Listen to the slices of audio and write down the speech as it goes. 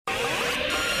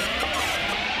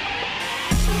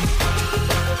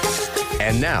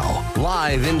And now,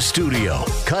 live in studio,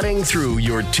 cutting through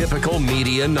your typical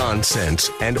media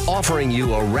nonsense and offering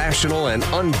you a rational and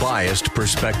unbiased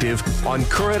perspective on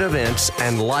current events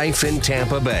and life in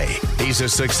Tampa Bay. He's a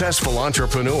successful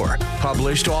entrepreneur,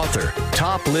 published author,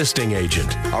 top listing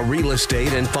agent, a real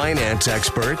estate and finance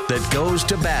expert that goes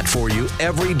to bat for you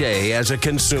every day as a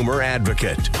consumer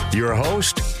advocate. Your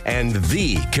host and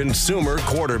the consumer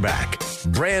quarterback,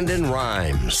 Brandon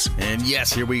Rhymes. And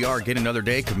yes, here we are again another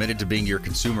day committed to being your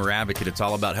consumer advocate. It's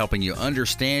all about helping you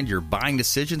understand your buying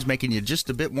decisions, making you just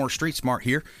a bit more street smart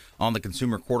here on the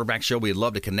Consumer Quarterback Show. We'd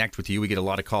love to connect with you. We get a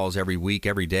lot of calls every week,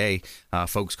 every day.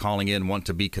 Folks calling in want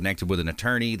to be connected with an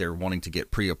attorney. They're wanting to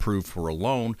get pre-approved for a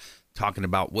loan. Talking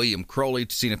about William Crowley,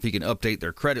 seeing if he can update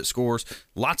their credit scores.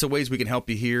 Lots of ways we can help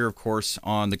you here, of course,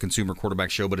 on the Consumer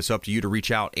Quarterback Show, but it's up to you to reach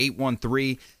out.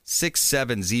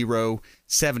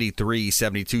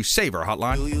 813-670-7372. Save our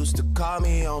hotline. You used to call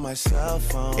me on my cell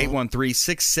phone.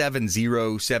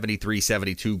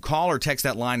 813-670-7372. Call or text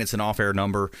that line. It's an off-air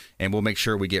number, and we'll make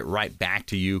sure we get right back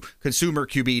to you.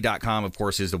 ConsumerQB.com, of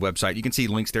course, is the website. You can see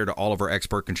links there to all of our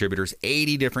expert contributors,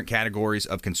 80 different categories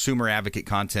of consumer advocate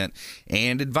content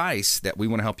and advice that we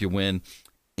want to help you win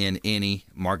in any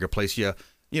marketplace. You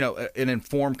know, an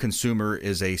informed consumer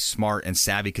is a smart and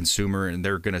savvy consumer, and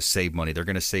they're going to save money. They're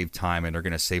going to save time, and they're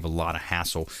going to save a lot of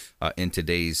hassle in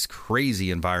today's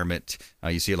crazy environment.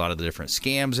 You see a lot of the different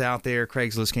scams out there,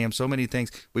 Craigslist scams, so many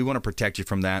things. We want to protect you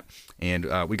from that, and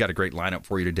we got a great lineup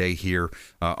for you today here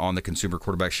on the Consumer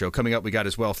Quarterback Show. Coming up, we got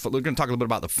as well, we're going to talk a little bit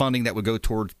about the funding that would go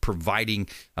towards providing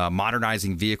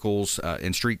modernizing vehicles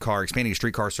and expanding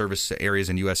streetcar service areas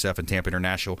in USF and Tampa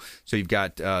International. So you've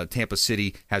got Tampa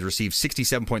City has received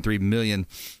 $67.3 million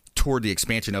toward the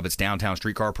expansion of its downtown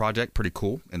streetcar project. Pretty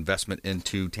cool investment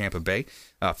into Tampa Bay.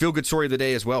 Feel-good story of the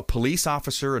day as well. Police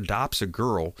officer adopts a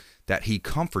girl that he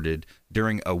comforted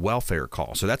during a welfare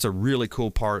call. So that's a really cool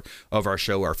part of our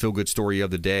show, our feel-good story of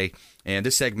the day. And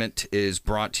this segment is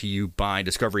brought to you by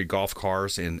Discovery Golf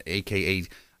Cars, and a.k.a.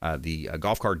 the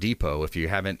Golf Car Depot. If you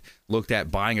haven't looked at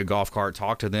buying a golf cart,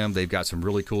 talk to them. They've got some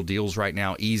really cool deals right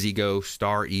now. Easy Go,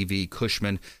 Star EV,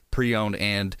 Cushman, pre-owned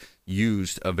and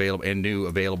used available and new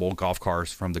available golf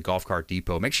cars from the Golf Cart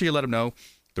Depot. Make sure you let them know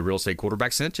the Real Estate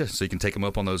Quarterback sent you, so you can take them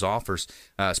up on those offers,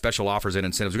 special offers and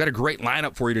incentives. We've got a great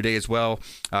lineup for you today as well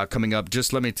coming up.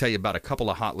 Just let me tell you about a couple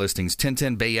of hot listings.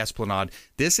 1010 Bay Esplanade.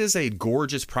 This is a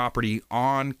gorgeous property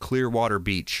on Clearwater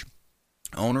Beach.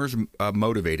 Owners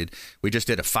motivated. We just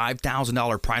did a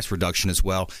 $5,000 price reduction as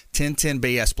well. 1010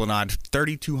 Bay Esplanade,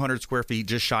 3,200 square feet,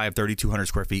 just shy of 3,200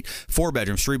 square feet. 4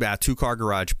 bedrooms, 3-bath, 2-car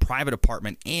garage, private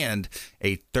apartment, and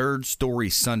a 3rd-story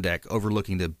sun deck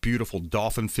overlooking the beautiful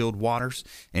dolphin-filled waters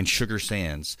and sugar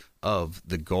sands of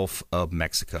the Gulf of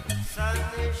Mexico.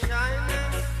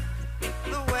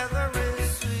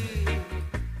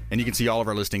 And you can see all of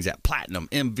our listings at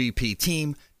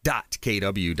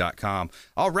PlatinumMVPTeam.kw.com.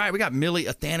 All right, we got Millie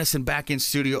Athanison back in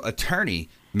studio. Attorney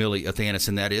Millie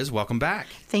Athanison, that is. Welcome back.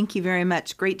 Thank you very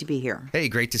much. Great to be here. Hey,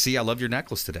 great to see you. I love your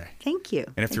necklace today. Thank you.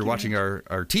 And if you're watching our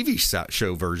TV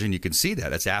show version, you can see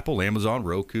that. That's Apple, Amazon,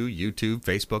 Roku, YouTube,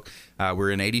 Facebook.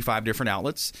 We're in 85 different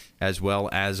outlets, as well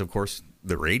as, of course,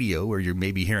 the radio, where you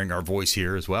may be hearing our voice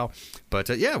here as well. But,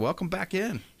 yeah, welcome back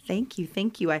in. Thank you.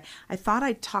 Thank you. I thought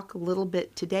I'd talk a little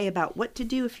bit today about what to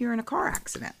do if you're in a car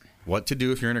accident. What to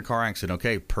do if you're in a car accident.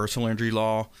 Okay, personal injury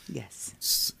law.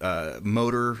 Yes.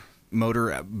 Motor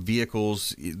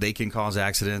vehicles, they can cause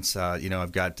accidents.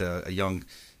 I've got a young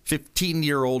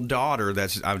 15-year-old daughter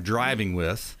that I'm driving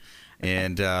with.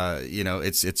 And,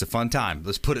 it's a fun time.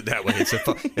 Let's put it that way.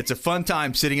 It's a fun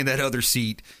time sitting in that other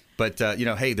seat. But,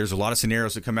 hey, there's a lot of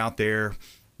scenarios that come out there.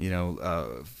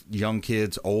 Young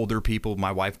kids, older people.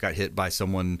 My wife got hit by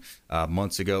someone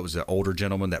months ago. It was an older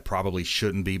gentleman that probably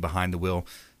shouldn't be behind the wheel.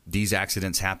 These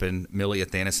accidents happen. Millie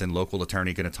Athanison, local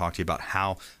attorney, going to talk to you about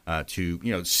how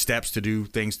steps to do,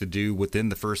 things to do within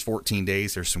the first 14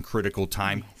 days. There's some critical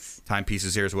time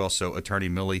pieces here as well. So attorney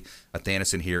Millie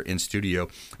Athanison here in studio.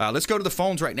 Let's go to the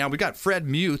phones right now. We got Fred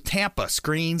Muth, Tampa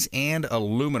Screens and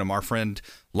Aluminum, our friend,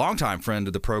 longtime friend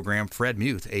of the program, Fred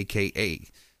Muth, a.k.a.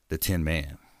 the Tin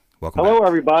Man. Welcome Hello, back.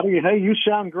 everybody. Hey, you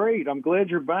sound great. I'm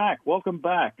glad you're back. Welcome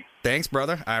back. Thanks,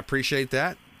 brother. I appreciate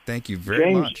that. Thank you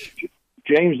very much.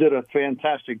 James did a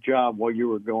fantastic job while you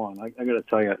were gone. I got to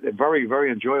tell you, very,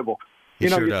 very enjoyable. He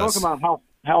sure you're does. talking about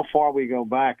how far we go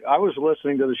back. I was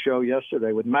listening to the show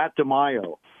yesterday with Matt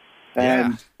DeMaio,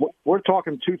 and we're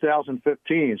talking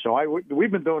 2015. So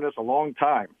we've been doing this a long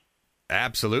time.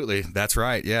 Absolutely, that's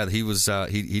right. Yeah, he was.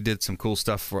 He did some cool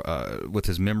stuff with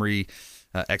his memory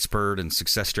expert and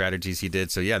success strategies he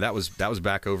did. So yeah, that was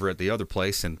back over at the other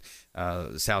place in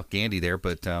South Gandy there.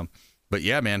 But But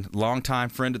yeah, man, longtime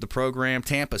friend of the program,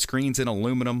 Tampa Screens and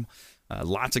Aluminum.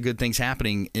 Lots of good things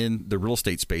happening in the real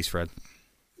estate space, Fred.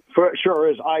 Sure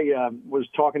is. I was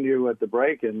talking to you at the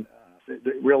break, and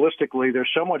realistically, there's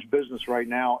so much business right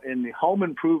now in the home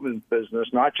improvement business,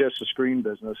 not just the screen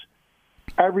business.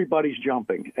 Everybody's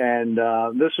jumping, and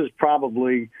this is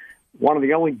probably one of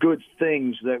the only good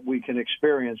things that we can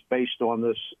experience based on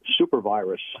this super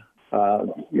virus,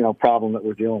 problem that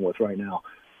we're dealing with right now.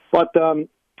 But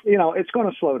it's going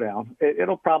to slow down.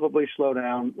 It'll probably slow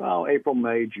down April,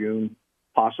 May, June,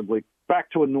 possibly back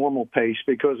to a normal pace,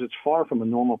 because it's far from a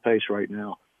normal pace right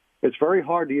now. It's very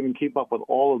hard to even keep up with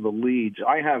all of the leads.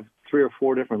 I have 3 or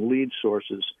 4 different lead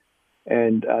sources,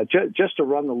 and just to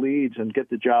run the leads and get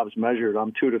the jobs measured,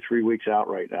 I'm 2 to 3 weeks out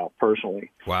right now,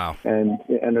 personally. Wow. And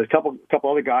there's a couple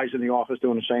other guys in the office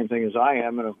doing the same thing as I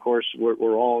am, and of course we're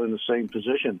all in the same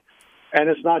position. And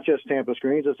it's not just Tampa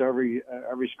Screens; it's every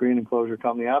screen enclosure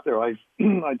company out there. I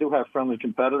do have friendly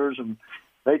competitors, and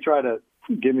they try to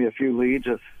give me a few leads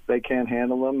if they can't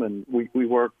handle them, and we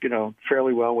work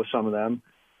fairly well with some of them.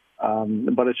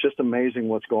 But it's just amazing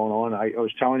what's going on. I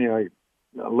was telling you, I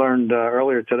learned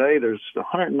earlier today there's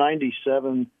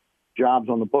 197 jobs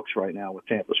on the books right now with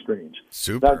Tampa Screens.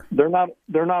 Super. They're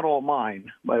not all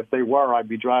mine, but if they were, I'd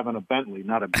be driving a Bentley,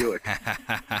 not a Buick.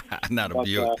 Not a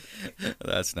Buick.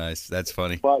 That's nice. That's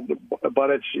funny. But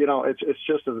it's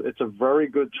it's a very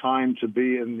good time to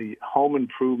be in the home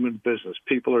improvement business.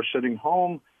 People are sitting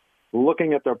home,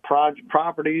 looking at their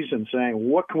properties and saying,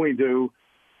 what can we do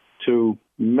to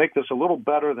make this a little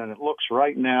better than it looks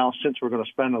right now, since we're going to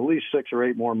spend at least 6 or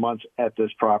 8 more months at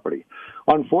this property.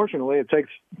 Unfortunately, it takes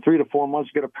 3 to 4 months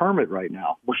to get a permit right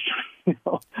now,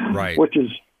 right. which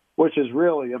is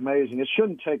really amazing. It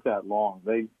shouldn't take that long.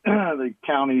 The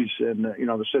counties and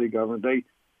the city government,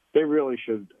 they really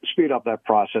should speed up that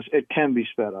process. It can be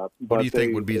sped up. What do you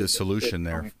think would be the solution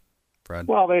there, Fred?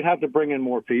 Well, they'd have to bring in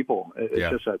more people. It's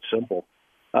just that simple.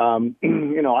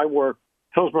 I work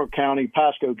Hillsborough County,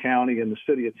 Pasco County, and the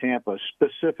city of Tampa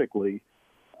specifically,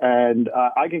 and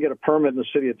I can get a permit in the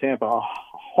city of Tampa a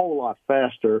whole lot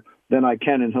faster than I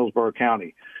can in Hillsborough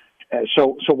County.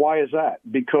 So why is that?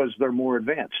 Because they're more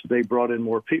advanced. They brought in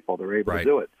more people. They're able to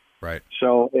do it. Right.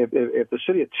 So if the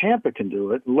city of Tampa can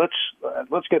do it,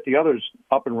 let's get the others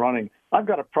up and running. I've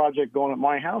got a project going at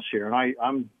my house here, and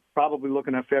I'm probably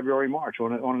looking at February, March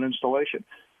on an installation.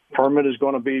 Permit is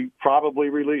going to be probably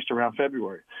released around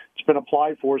February. It's been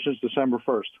applied for since December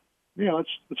 1st.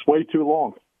 It's way too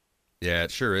long. Yeah,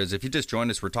 it sure is. If you just joined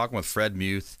us, we're talking with Fred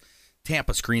Muth,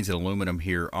 Tampa Screens and Aluminum,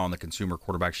 here on the Consumer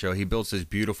Quarterback Show. He builds his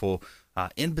beautiful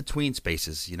in-between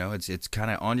spaces. It's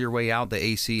kind of on your way out, the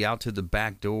AC, out to the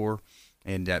back door,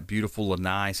 and that beautiful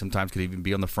lanai. Sometimes could even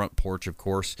be on the front porch, of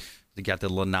course. You got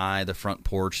the lanai, the front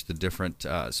porch, the different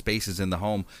spaces in the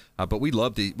home. But we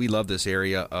love this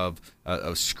area of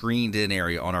a screened-in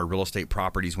area on our real estate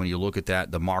properties. When you look at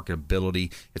that, the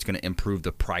marketability, it's going to improve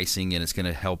the pricing, and it's going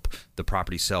to help the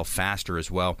property sell faster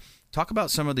as well. Talk about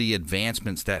some of the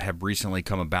advancements that have recently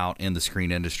come about in the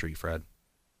screen industry, Fred.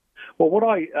 Well, what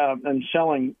I am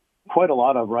selling quite a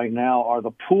lot of right now are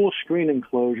the pool screen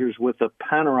enclosures with a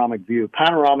panoramic view.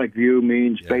 Panoramic view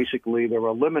means basically they're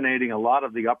eliminating a lot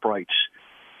of the uprights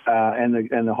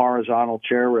and the horizontal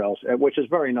chair rails, which is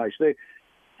very nice. This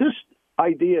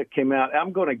idea came out,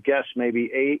 I'm going to guess,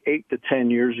 maybe 8 to 10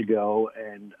 years ago,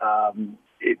 and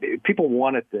people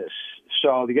wanted this.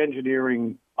 So the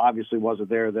engineering obviously wasn't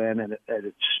there then, and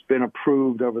it's been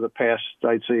approved over the past,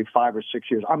 I'd say, 5 or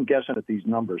 6 years. I'm guessing at these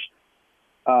numbers.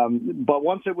 But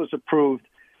once it was approved,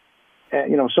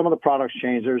 some of the products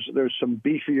changed. There's some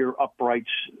beefier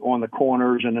uprights on the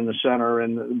corners and in the center,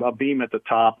 and a beam at the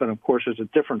top. And of course, there's a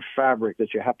different fabric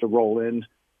that you have to roll in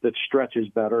that stretches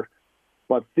better.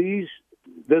 But this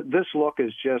look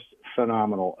is just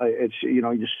phenomenal. It's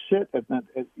you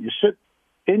sit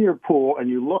in your pool and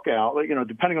you look out.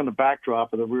 Depending on the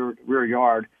backdrop of the rear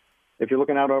yard, if you're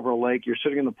looking out over a lake, you're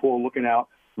sitting in the pool looking out.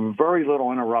 Very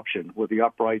little interruption with the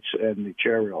uprights and the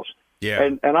chair rails. Yeah,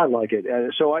 and I like it.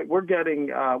 So we're getting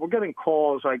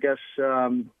calls. I guess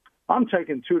I'm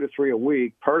taking 2 to 3 a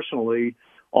week personally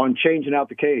on changing out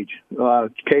the cage.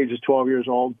 Cage is 12 years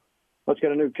old. Let's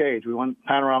get a new cage. We want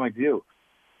panoramic view.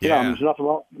 There's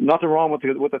nothing wrong with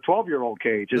the 12-year-old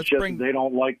cage. It's they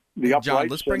don't like the uprights. John,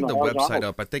 let's bring and the horizontal. website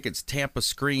up. I think it's Tampa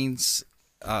Screens.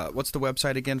 What's the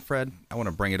website again, Fred? I want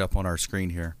to bring it up on our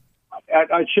screen here.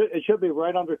 It should be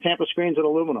right under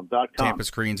TampaScreensAndAluminum.com.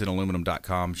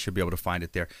 TampaScreensAndAluminum.com. Should be able to find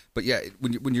it there. But yeah,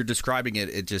 when you're describing it,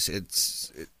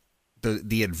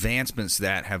 the advancements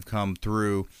that have come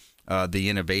through the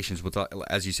innovations with,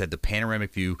 as you said, the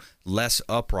panoramic view, less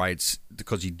uprights,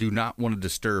 because you do not want to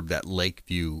disturb that lake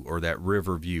view or that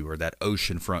river view or that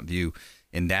oceanfront view,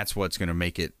 and that's what's going to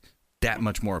make it that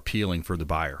much more appealing for the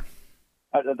buyer.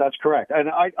 That's correct. And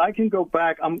I can go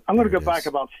back. I'm going to go back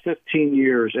about 15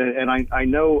 years, and I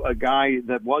know a guy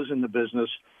that was in the business,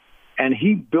 and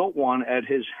he built one at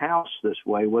his house this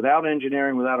way, without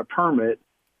engineering, without a permit,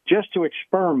 just to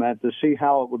experiment to see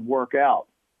how it would work out.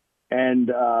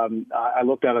 And I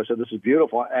looked at it and said, this is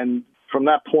beautiful. And from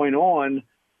that point on,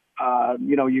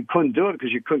 you couldn't do it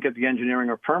because you couldn't get the engineering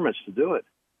or permits to do it.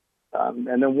 And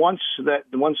then once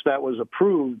that was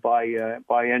approved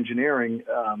by engineering,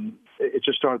 it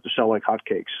just started to sell like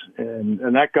hotcakes.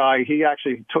 And that guy, he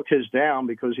actually took his down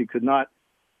because he could not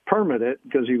permit it,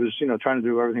 because he was trying to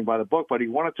do everything by the book, but he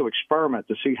wanted to experiment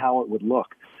to see how it would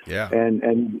look. Yeah.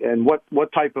 And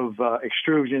what type of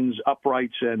extrusions,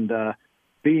 uprights, and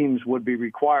beams would be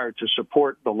required to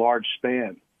support the large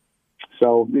span.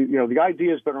 So the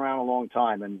idea has been around a long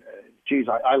time, and geez,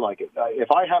 I like it.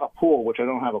 If I had a pool, which I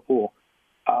don't have a pool,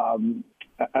 and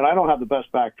I don't have the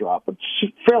best backdrop,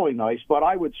 it's fairly nice, but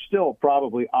I would still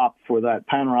probably opt for that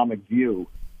panoramic view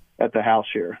at the house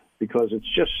here, because it's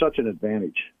just such an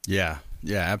advantage. Yeah,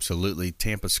 absolutely.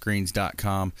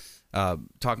 TampaScreens.com.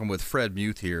 Talking with Fred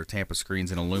Muth here, Tampa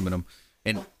Screens and Aluminum,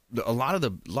 and a lot of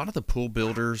the pool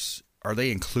builders, are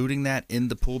they including that in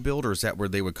the pool build, or is that where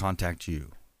they would contact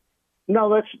you? No,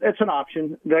 that's an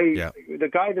option. The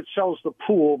guy that sells the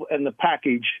pool and the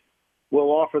package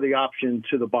will offer the option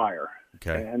to the buyer.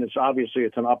 Okay. And it's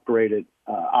an upgraded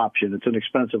option. It's an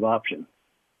expensive option.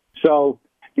 So,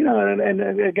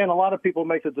 and again, a lot of people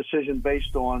make the decision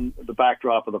based on the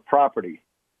backdrop of the property.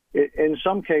 In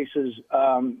some cases,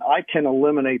 I can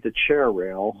eliminate the chair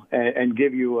rail and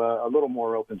give you a little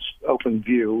more open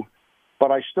view,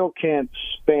 but I still can't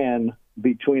span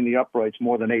between the uprights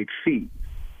more than 8 feet,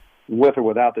 with or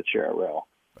without the chair rail.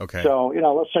 Okay. So,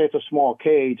 let's say it's a small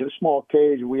cage. In a small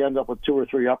cage, we end up with 2 or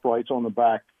 3 uprights on the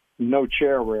back, no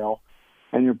chair rail,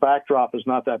 and your backdrop is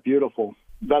not that beautiful.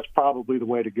 That's probably the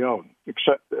way to go,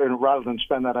 rather than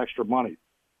spend that extra money.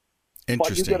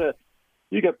 Interesting. But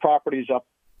you get properties up,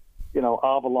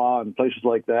 Avila and places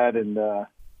like that, and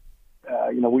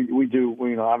we do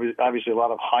obviously a lot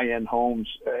of high-end homes.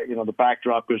 The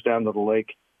backdrop goes down to the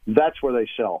lake. That's where they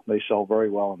sell. They sell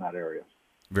very well in that area.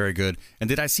 Very good. And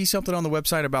did I see something on the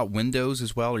website about windows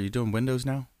as well? Are you doing windows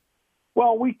now?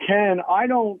 Well, we can. I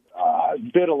don't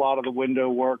bid a lot of the window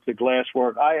work, the glass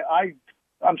work.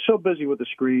 I'm so busy with the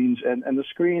screens, and the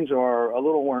screens are a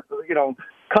little more,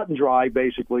 cut and dry,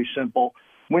 basically simple.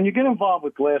 When you get involved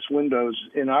with glass windows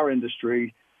in our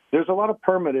industry, there's a lot of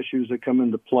permit issues that come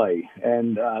into play.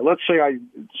 And let's say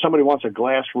somebody wants a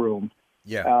glass room.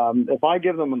 Yeah. If I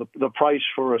give them the price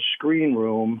for a screen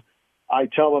room, I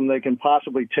tell them they can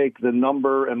possibly take the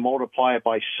number and multiply it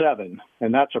by 7,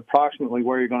 and that's approximately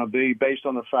where you're going to be, based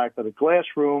on the fact that a glass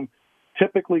room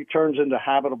typically turns into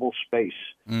habitable space.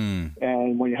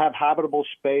 And when you have habitable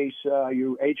space,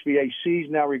 your HVAC is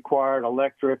now required,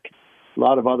 electric, a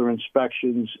lot of other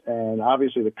inspections, and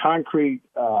obviously the concrete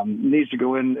needs to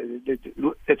go in.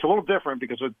 It's a little different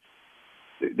because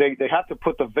they have to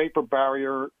put the vapor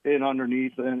barrier in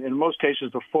underneath, and in most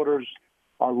cases the footers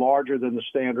are larger than the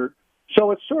standard.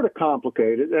 So it's sort of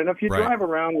complicated. And if you drive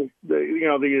around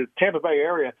the Tampa Bay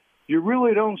area, you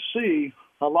really don't see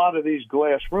a lot of these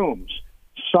glass rooms,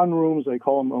 sunrooms they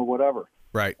call them, or whatever.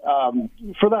 Right.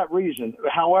 For that reason.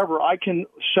 However, I can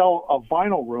sell a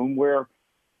vinyl room where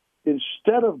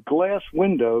instead of glass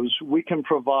windows, we can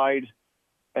provide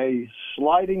a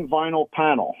sliding vinyl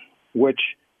panel, which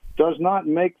does not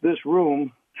make this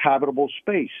room habitable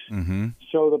space. Mm-hmm.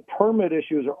 So the permit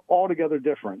issues are altogether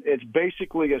different. It's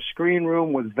basically a screen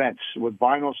room with vents, with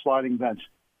vinyl sliding vents.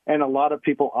 And a lot of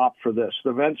people opt for this.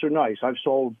 The vents are nice. I've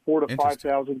sold 4,000 to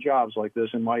 5,000 jobs like this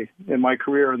in my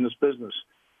career in this business.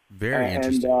 Very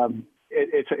interesting. And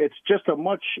it's just a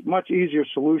much easier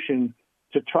solution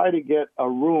to try to get a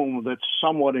room that's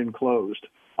somewhat enclosed.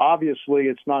 Obviously,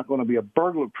 it's not going to be a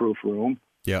burglar-proof room.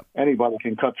 Yep. Anybody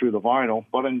can cut through the vinyl,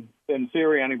 but in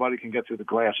theory, anybody can get through the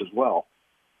glass as well.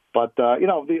 But,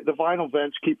 the vinyl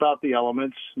vents keep out the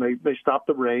elements. They stop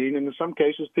the rain. And in some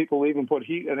cases, people even put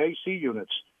heat and AC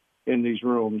units in these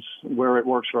rooms where it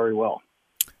works very well.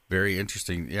 Very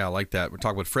interesting. Yeah, I like that. We're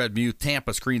talking with Fred Muth,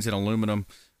 Tampa Screens and Aluminum,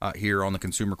 here on the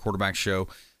Consumer Quarterback Show.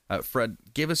 Fred,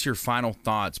 give us your final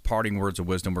thoughts, parting words of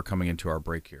wisdom. We're coming into our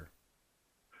break here.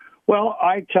 Well,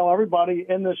 I tell everybody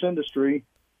in this industry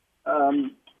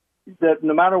that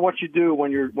no matter what you do,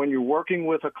 when you're working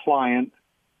with a client,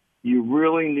 you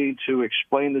really need to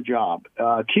explain the job.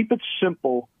 Keep it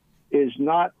simple is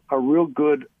not a real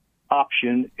good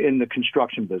option in the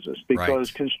construction business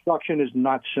because construction is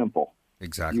not simple.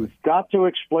 Exactly. You've got to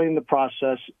explain the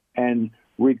process and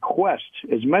request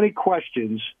as many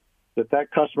questions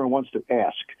that customer wants to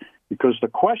ask, because the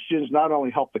questions not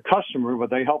only help the customer, but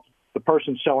they help the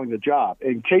person selling the job.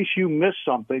 In case you miss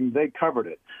something, they covered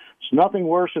it. It's nothing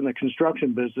worse in the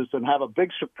construction business than have a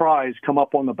big surprise come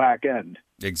up on the back end.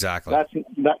 Exactly.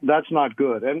 That's not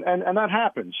good, and that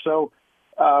happens. So,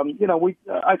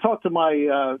 I talk to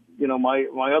my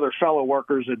my other fellow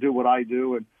workers that do what I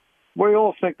do, and we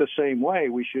all think the same way.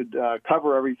 We should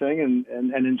cover everything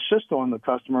and insist on the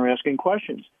customer asking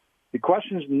questions. The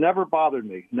questions never bothered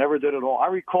me, never did at all. I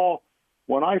recall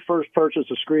when I first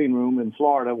purchased a screen room in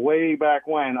Florida way back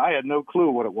when, I had no clue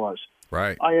what it was.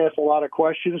 Right. I asked a lot of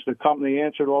questions. The company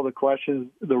answered all the questions.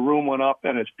 The room went up,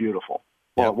 and it's beautiful.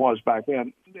 Well, It was back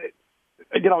then.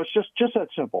 It's just that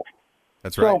simple.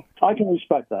 That's right. So I can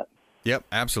respect that. Yep,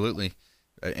 absolutely.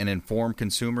 An informed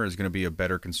consumer is going to be a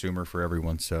better consumer for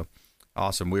everyone. So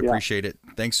awesome. We appreciate it.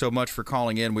 Thanks so much for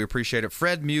calling in. We appreciate it.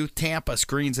 Fred Mew, Tampa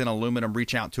Screens and Aluminum.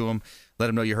 Reach out to him. Let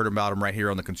him know you heard about him right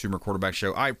here on the Consumer Quarterback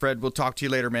Show. All right, Fred, we'll talk to you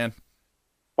later, man.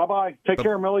 Bye-bye. Take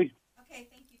care, Millie. Okay,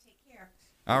 thank you. Take care.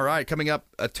 All right, coming up,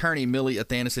 attorney Millie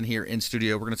Athanison here in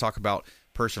studio. We're going to talk about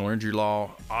personal injury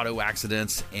law, auto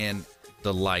accidents, and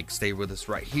the like. Stay with us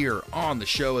right here on the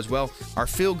show as well. Our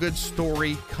feel-good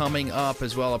story coming up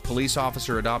as well. A police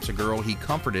officer adopts a girl he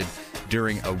comforted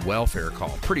during a welfare call.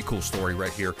 Pretty cool story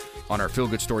right here on our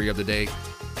feel-good story of the day.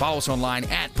 Follow us online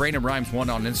at Brandon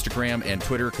Rhymes1 on Instagram and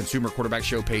Twitter. Consumer Quarterback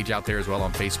Show page out there as well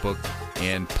on Facebook.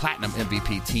 And Platinum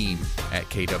MVP Team at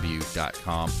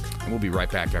KW.com. And we'll be right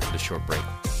back after the short break.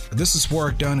 This is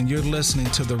Warwick Dunn, and you're listening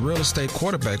to the Real Estate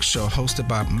Quarterback Show hosted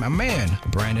by my man,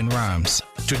 Brandon Rhymes.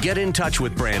 To get in touch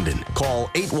with Brandon, call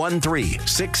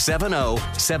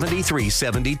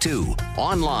 813-670-7372.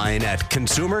 Online at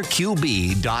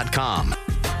ConsumerQB.com.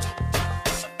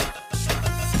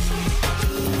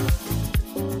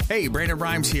 Hey, Brandon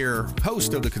Rhymes here,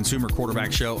 host of the Consumer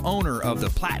Quarterback Show, owner of the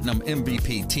Platinum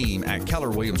MVP Team at Keller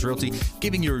Williams Realty,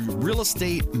 giving you a real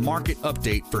estate market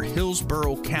update for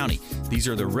Hillsborough County. These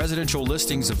are the residential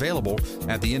listings available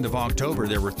at the end of October.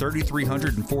 There were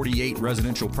 3,348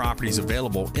 residential properties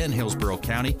available in Hillsborough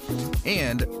County,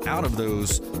 and out of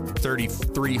those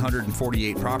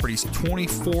 3,348 properties,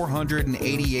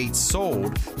 2,488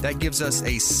 sold. That gives us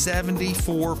a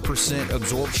 74%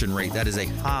 absorption rate. That is a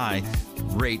high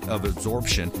rate of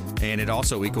absorption, and it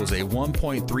also equals a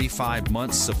 1.35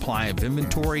 months supply of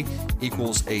inventory,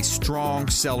 equals a strong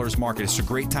seller's market. It's a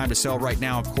great time to sell right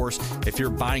now. Of course, if you're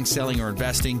buying, selling, or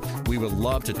investing, we would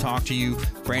love to talk to you.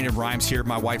 Brandon Rhymes here.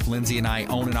 My wife Lindsay and I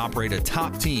own and operate a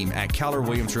top team at Keller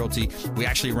Williams Realty. We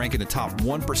actually rank in the top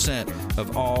 1%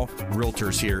 of all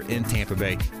realtors here in Tampa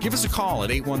Bay. Give us a call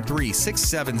at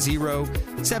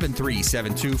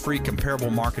 813-670-7372. Free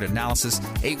comparable market analysis,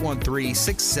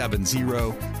 813-670-7372.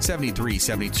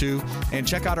 And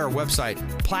check out our website,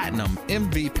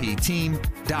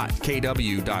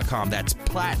 platinummvpteam.kw.com. That's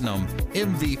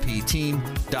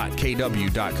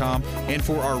platinummvpteam.kw.com. And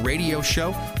for our radio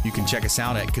show, you can check us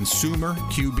out at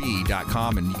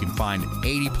consumerqb.com, and you can find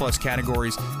 80-plus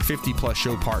categories, 50-plus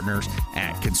show partners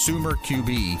at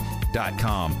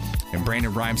consumerqb.com. And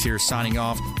Brandon Rhymes here signing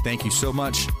off. Thank you so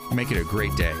much. Make it a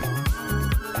great day.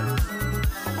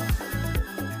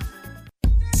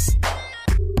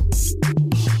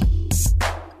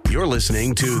 You're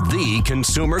listening to the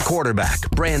Consumer Quarterback,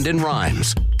 Brandon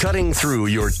Rhymes, cutting through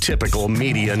your typical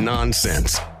media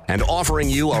nonsense and offering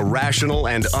you a rational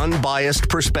and unbiased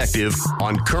perspective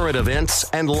on current events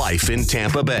and life in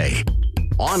Tampa Bay.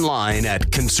 Online at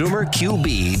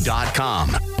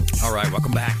ConsumerQB.com. All right,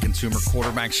 welcome back, Consumer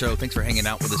Quarterback Show. Thanks for hanging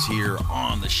out with us here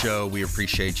on the show. We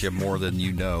appreciate you more than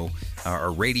you know.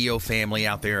 Our radio family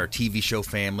out there, our TV show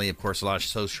family, of course, a lot of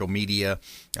social media,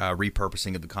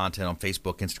 repurposing of the content on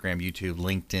Facebook, Instagram, YouTube,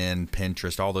 LinkedIn,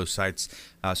 Pinterest, all those sites.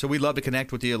 So we'd love to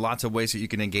connect with you. Lots of ways that you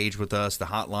can engage with us. The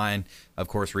hotline, of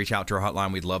course, reach out to our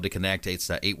hotline. We'd love to connect. It's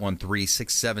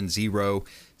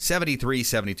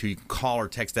 813-670-7372. You can call or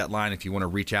text that line if you want to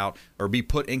reach out or be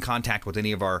put in contact with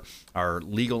any of our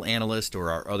legal analysts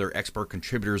or our other expert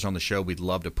contributors on the show. We'd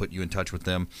love to put you in touch with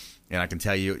them. And I can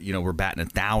tell you, we're batting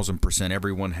 1,000%.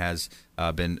 Everyone has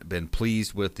been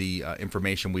pleased with the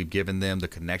information we've given them, the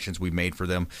connections we've made for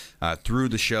them through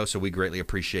the show. So we greatly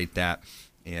appreciate that.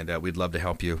 And we'd love to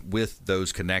help you with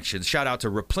those connections. Shout out to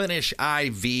Replenish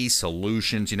IV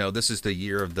Solutions. This is the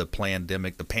year of the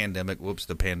pandemic.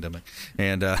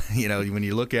 And, when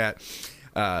you look at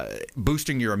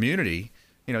boosting your immunity,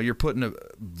 you're putting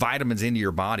vitamins into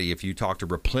your body. If you talk to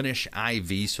Replenish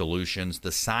IV Solutions,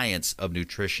 the science of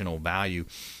nutritional value,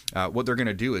 what they're going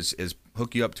to do is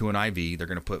hook you up to an IV. They're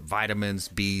going to put vitamins,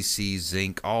 B, C,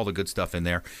 zinc, all the good stuff in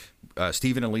there.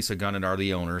 Stephen and Lisa Gunnan are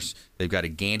the owners. They've got a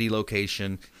Gandy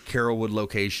location, Carrollwood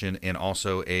location, and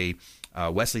also a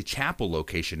Wesley Chapel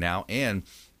location now. And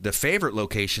the favorite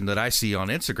location that I see on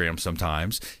Instagram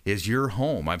sometimes is your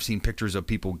home. I've seen pictures of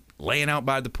people laying out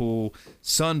by the pool,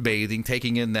 sunbathing,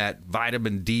 taking in that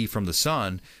vitamin D from the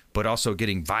sun, but also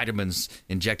getting vitamins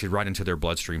injected right into their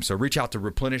bloodstream. So reach out to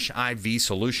Replenish IV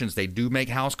Solutions. They do make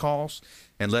house calls,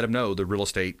 and let them know the real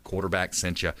estate quarterback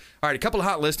sent you. All right, a couple of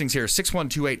hot listings here.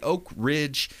 6128 Oak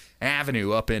Ridge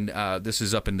Avenue this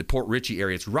is up in the Port Richey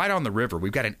area. It's right on the river.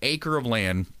 We've got an acre of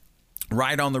land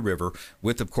right on the river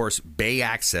with, of course, bay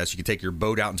access. You can take your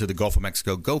boat out into the Gulf of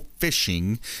Mexico, go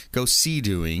fishing, go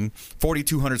sea-doing.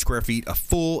 4,200 square feet, a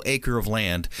full acre of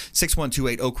land.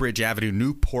 6128 Oak Ridge Avenue,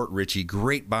 Newport Richey.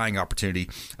 Great buying opportunity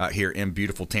here in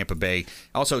beautiful Tampa Bay.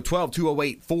 Also,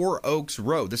 12208 Four Oaks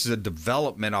Road. This is a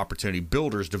development opportunity.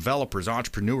 Builders, developers,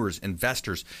 entrepreneurs,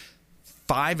 investors.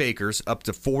 5 acres, up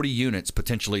to 40 units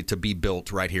potentially to be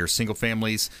built right here. Single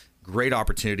families. Great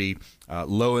opportunity,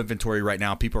 low inventory right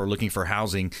now. People are looking for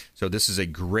housing, so this is a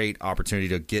great opportunity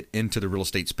to get into the real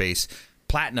estate space.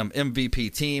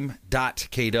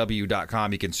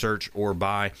 PlatinumMVPTeam.kw.com. You can search or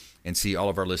buy and see all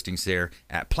of our listings there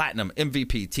at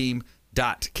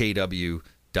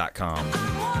PlatinumMVPTeam.kw.com.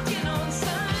 I'm walking on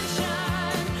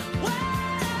sunshine.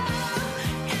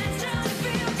 It's time to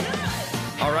feel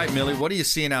good. All right, Millie, what are you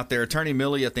seeing out there? Attorney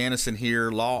Millie Athanison here,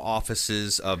 law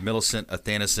offices of Millicent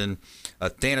Athanison.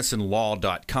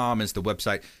 AthanisonLaw.com is the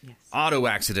website. Yes. Auto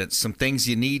accidents, some things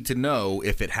you need to know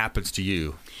if it happens to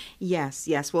you. Yes.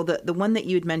 Well, the one that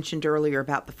you had mentioned earlier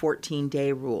about the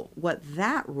 14-day rule, what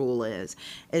that rule is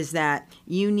that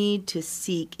you need to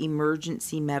seek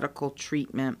emergency medical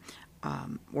treatment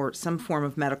or some form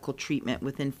of medical treatment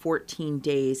within 14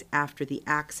 days after the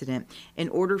accident in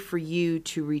order for you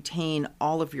to retain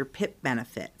all of your PIP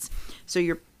benefits. So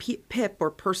your PIP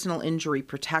or personal injury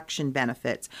protection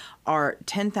benefits are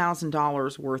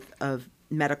 $10,000 worth of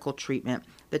medical treatment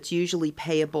that's usually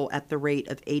payable at the rate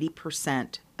of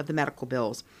 80% of the medical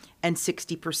bills and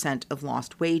 60% of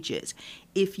lost wages.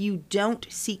 If you don't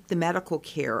seek the medical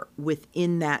care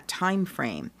within that time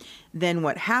frame, then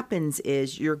what happens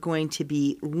is you're going to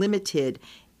be limited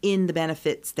in the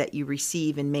benefits that you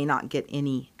receive and may not get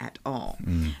any at all.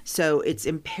 So it's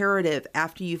imperative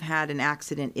after you've had an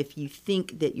accident, if you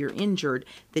think that you're injured,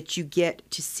 that you get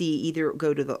to see either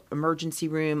go to the emergency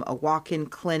room, a walk-in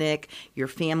clinic, your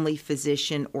family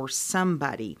physician, or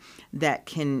somebody that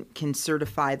can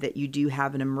certify that you do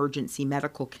have an emergency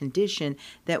medical condition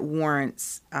that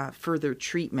warrants further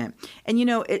treatment. And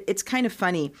it's kind of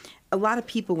funny. A lot of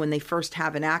people, when they first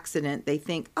have an accident, they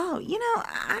think, "Oh,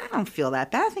 I don't feel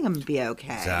that bad. I think I'm gonna be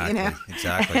okay."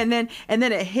 Exactly. And then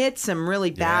it hits them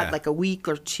really bad, like a week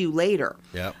or two later.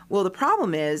 Yep. Well, the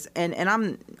problem is, and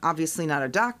I'm obviously not a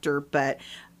doctor, but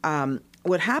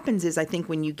what happens is I think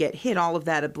when you get hit, all of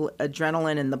that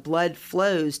adrenaline and the blood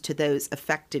flows to those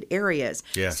affected areas.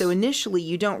 Yes. So initially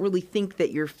you don't really think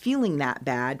that you're feeling that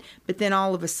bad, but then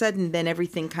all of a sudden then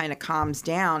everything kind of calms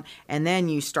down and then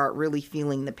you start really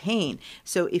feeling the pain.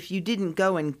 So if you didn't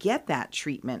go and get that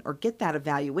treatment or get that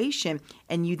evaluation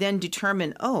and you then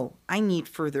determine, oh, I need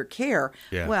further care,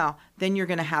 well, then you're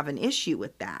going to have an issue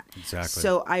with that. Exactly.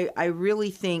 So I really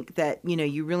think that,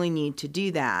 you really need to do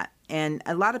that. And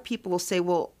a lot of people will say,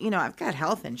 well, I've got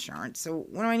health insurance, so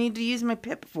what do I need to use my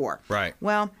PIP for? Right.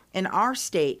 Well, in our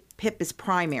state, PIP is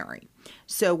primary.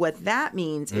 So what that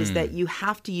means is that you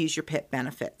have to use your PIP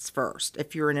benefits first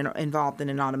if you're involved in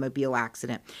an automobile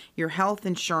accident. Your health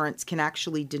insurance can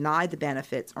actually deny the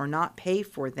benefits or not pay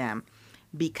for them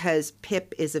because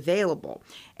PIP is available.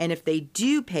 And if they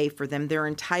do pay for them, they're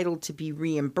entitled to be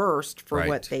reimbursed for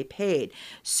what they paid.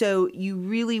 So you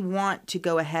really want to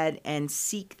go ahead and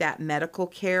seek that medical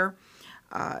care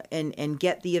and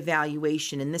get the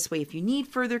evaluation. And this way, if you need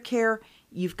further care,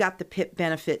 you've got the PIP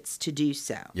benefits to do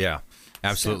so. Yeah,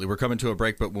 absolutely. We're coming to a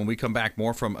break, but when we come back,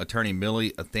 more from Attorney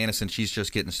Millie Athanison. She's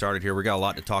just getting started here. We got a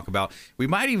lot to talk about. We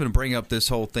might even bring up this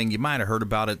whole thing. You might have heard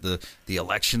about it, the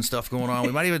election stuff going on.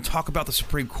 We might even talk about the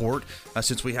Supreme Court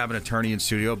since we have an attorney in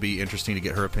studio. It'll be interesting to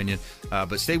get her opinion.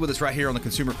 But stay with us right here on the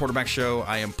Consumer Quarterback Show.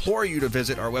 I implore you to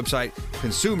visit our website,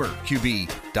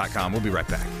 consumerqb.com. We'll be right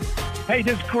back. Hey,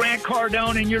 this is Grant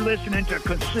Cardone, and you're listening to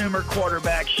Consumer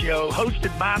Quarterback Show,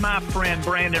 hosted by my friend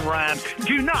Brandon Rhymes.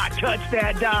 Do not touch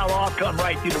that dial. I'll come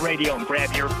right through the radio and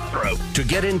grab your throat. To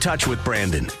get in touch with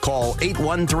Brandon, call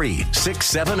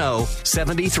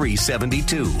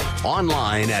 813-670-7372.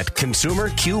 Online at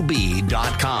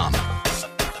consumerqb.com.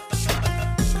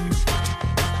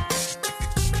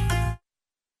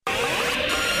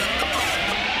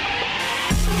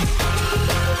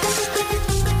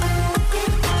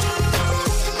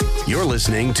 You're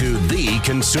listening to The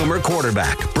Consumer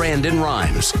Quarterback, Brandon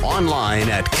Rhymes, online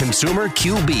at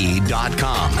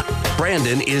consumerqb.com.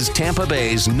 Brandon is Tampa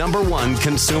Bay's #1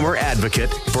 consumer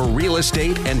advocate for real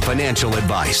estate and financial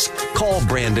advice. Call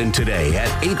Brandon today at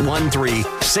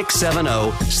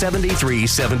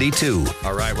 813-670-7372.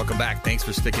 All right, welcome back. Thanks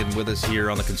for sticking with us here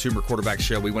on the Consumer Quarterback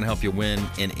Show. We want to help you win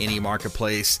in any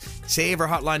marketplace. Save our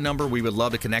hotline number. We would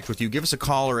love to connect with you. Give us a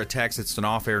call or a text. It's an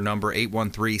off-air number,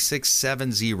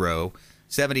 813-670-7372.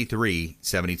 It's at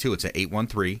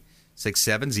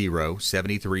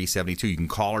 813-670-7372. You can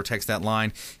call or text that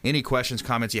line. Any questions,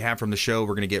 comments you have from the show, we're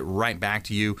going to get right back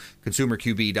to you.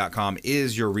 ConsumerQB.com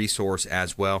is your resource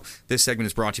as well. This segment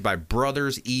is brought to you by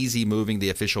Brothers Easy Moving, the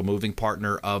official moving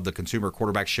partner of the Consumer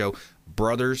Quarterback Show.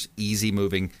 Brothers Easy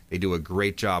Moving. They do a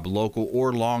great job. Local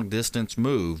or long-distance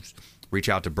moves. Reach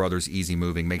out to Brothers Easy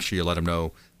Moving. Make sure you let them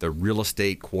know the real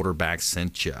estate quarterback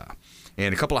sent you.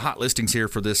 And a couple of hot listings here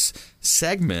for this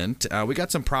segment. We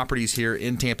got some properties here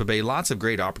in Tampa Bay. Lots of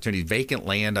great opportunities. Vacant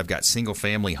land. I've got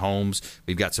single-family homes.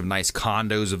 We've got some nice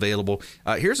condos available.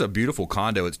 Here's a beautiful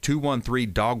condo. It's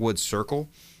 213 Dogwood Circle.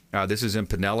 This is in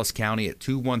Pinellas County at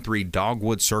 213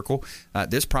 Dogwood Circle.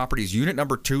 This property is unit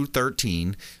number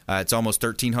 213. It's almost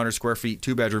 1,300 square feet,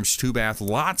 2 bedrooms, 2 bath.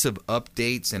 Lots of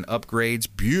updates and upgrades.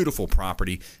 Beautiful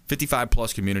property.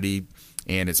 55-plus community,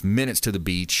 and it's minutes to the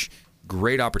beach.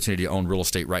 Great opportunity to own real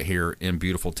estate right here in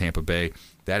beautiful Tampa Bay.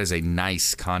 That is a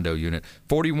nice condo unit.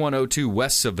 4102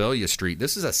 West Sevilla Street.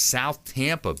 This is a South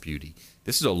Tampa beauty.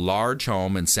 This is a large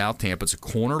home in South Tampa. It's a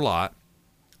corner lot.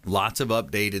 Lots of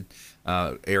updated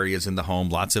areas in the home.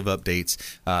 Lots of updates.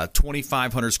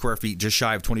 2,500 square feet, just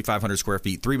shy of 2,500 square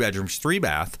feet. 3 bedrooms, 3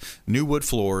 bath. New wood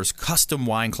floors. Custom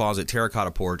wine closet.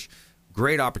 Terracotta porch.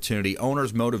 Great opportunity.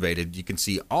 Owners motivated. You can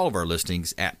see all of our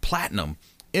listings at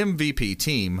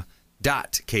PlatinumMVPTeam.kw.com.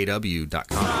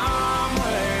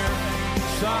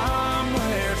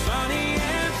 Somewhere sunny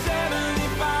and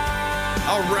 75.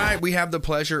 All right, we have the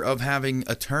pleasure of having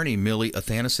attorney Millie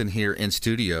Athanasson here in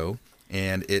studio,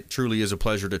 and it truly is a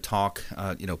pleasure to talk,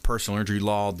 personal injury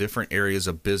law, different areas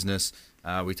of business.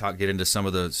 We get into some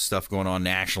of the stuff going on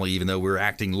nationally, even though we're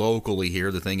acting locally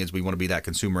here. The thing is, we want to be that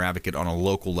consumer advocate on a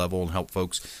local level and help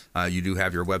folks. You do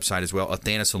have your website as well,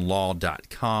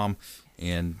 athanasonlaw.com,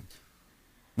 and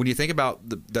when you think about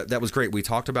that was great. We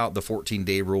talked about the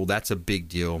 14-day rule. That's a big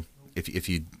deal. If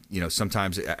you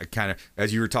sometimes kind of,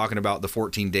 as you were talking about the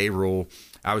 14-day rule,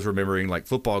 I was remembering like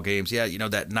football games. Yeah,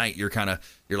 that night you're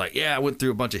like, yeah, I went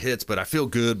through a bunch of hits, but I feel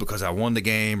good because I won the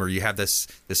game, or you have this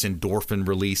endorphin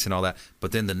release and all that.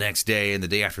 But then the next day and the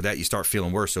day after that, you start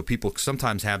feeling worse. So people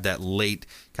sometimes have that late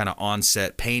kind of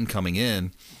onset pain coming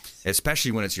in,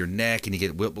 especially when it's your neck and you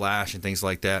get whiplash and things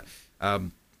like that.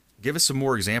 Give us some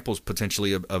more examples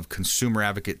potentially of consumer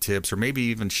advocate tips, or maybe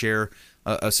even share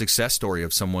a success story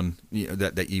of someone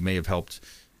that you may have helped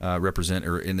represent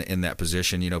or in that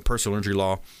position. Personal injury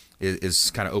law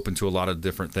is kind of open to a lot of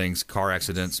different things: car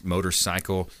accidents,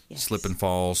 motorcycle, slip and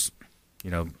falls.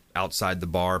 Outside the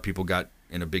bar, people got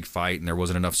in a big fight and there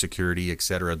wasn't enough security, et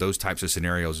cetera. Those types of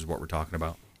scenarios is what we're talking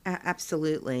about.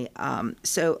 Absolutely.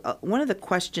 So one of the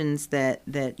questions that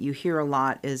you hear a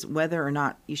lot is whether or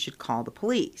not you should call the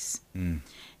police.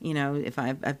 If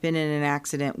I've been in an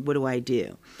accident, what do I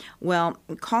do? Well,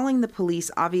 calling the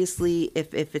police, obviously,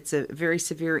 if it's a very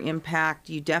severe impact,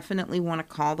 you definitely want to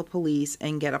call the police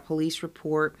and get a police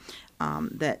report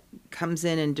that comes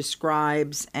in and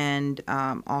describes and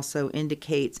also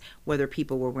indicates whether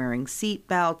people were wearing seat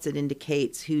belts. It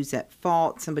indicates who's at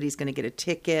fault. Somebody's going to get a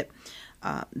ticket.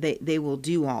 They will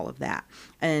do all of that,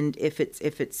 and if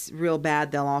it's real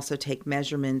bad, they'll also take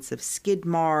measurements of skid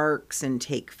marks and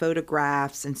take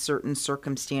photographs in certain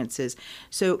circumstances.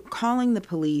 So calling the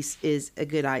police is a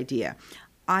good idea.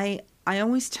 I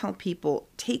always tell people,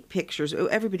 take pictures. Oh,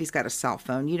 everybody's got a cell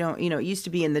phone. It used to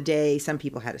be in the day, some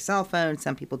people had a cell phone,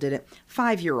 some people didn't.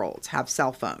 5-year-olds have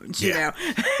cell phones,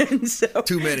 And so,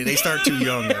 too many. They start too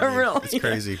young. Really, it's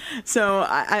crazy. So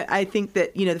I think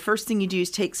that, the first thing you do is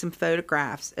take some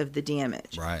photographs of the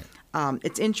damage. Right.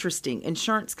 It's interesting.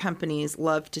 Insurance companies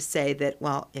love to say that,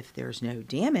 well, if there's no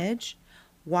damage,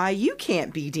 why you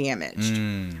can't be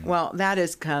damaged. Well, that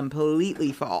is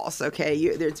completely false, okay?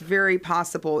 It's very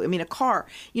possible. I mean, a car,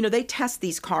 they test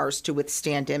these cars to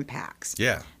withstand impacts.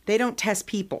 Yeah. They don't test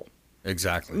people.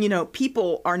 Exactly.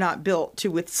 People are not built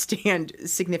to withstand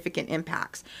significant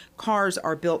impacts. Cars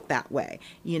are built that way,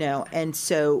 and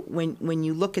so when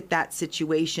you look at that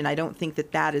situation, I don't think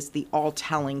that is the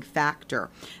all-telling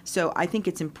factor. So I think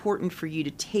it's important for you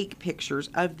to take pictures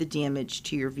of the damage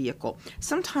to your vehicle.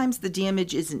 Sometimes the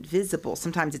damage isn't visible.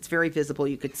 Sometimes it's very visible.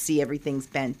 You could see everything's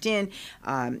bent in.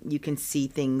 You can see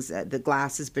things, the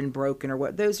glass has been broken or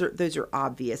what. Those are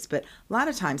obvious. But a lot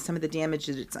of times, some of the damage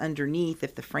that's underneath,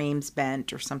 if the frame's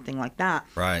bent or something like that,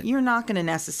 right, you're not going to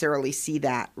necessarily see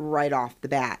that right off the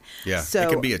bat. Yeah, so, it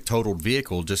can be a totaled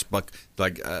vehicle. Just like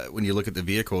when you look at the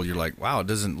vehicle, you're like, wow, it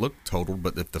doesn't look totaled,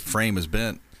 but if the frame is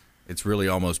bent, it's really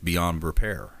almost beyond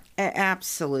repair.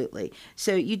 Absolutely.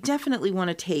 So you definitely want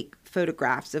to take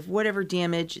photographs of whatever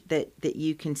damage that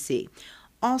you can see.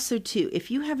 Also, too, if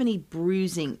you have any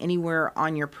bruising anywhere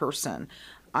on your person,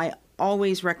 I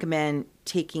always recommend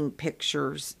taking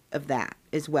pictures of that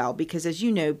as well, because as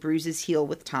you know, bruises heal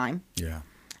with time. Yeah.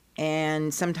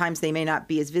 And sometimes they may not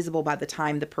be as visible by the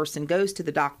time the person goes to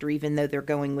the doctor, even though they're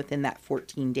going within that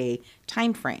 14-day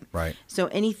time frame. Right. So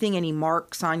any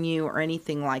marks on you or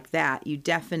anything like that, you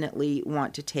definitely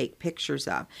want to take pictures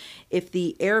of. If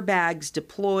the airbag's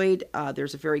deployed,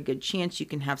 there's a very good chance you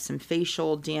can have some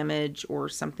facial damage or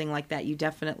something like that. You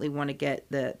definitely want to get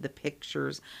the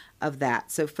pictures of that.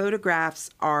 So photographs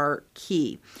are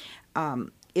key.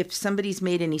 If somebody's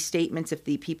made any statements, if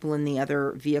the people in the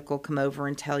other vehicle come over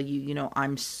and tell you,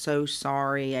 I'm so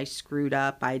sorry, I screwed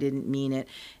up, I didn't mean it,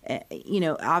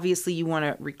 obviously you want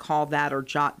to recall that or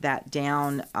jot that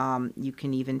down. You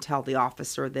can even tell the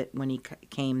officer that when he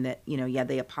came that,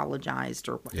 they apologized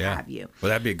or what have you. Well,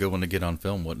 that'd be a good one to get on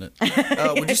film, wouldn't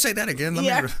it? Would you say that again?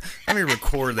 Let me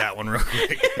record that one real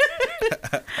quick.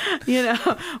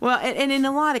 Well, and in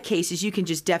a lot of cases, you can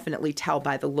just definitely tell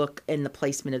by the look and the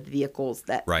placement of the vehicles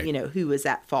that, right, who is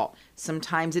at fault.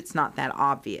 Sometimes it's not that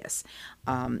obvious.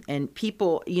 And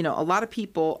people, a lot of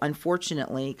people,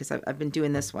 unfortunately, because I've been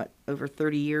doing this, over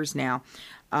 30 years now,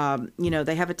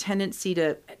 they have a tendency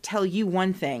to tell you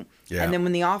one thing. Yeah. And then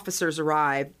when the officers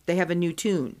arrive, they have a new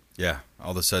tune. Yeah.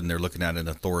 All of a sudden, they're looking at an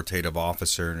authoritative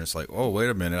officer, and it's like, oh, wait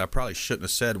a minute, I probably shouldn't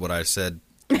have said what I said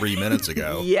 3 minutes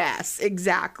ago. Yes,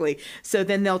 exactly. So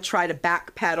then they'll try to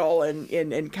backpedal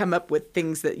and come up with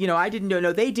things that, I didn't know.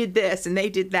 No, they did this and they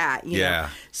did that. You know?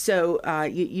 So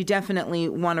you definitely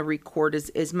want to record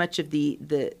as much of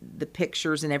the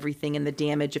pictures and everything and the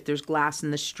damage. If there's glass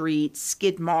in the street,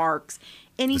 skid marks,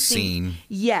 anything. The scene.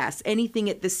 Yes, anything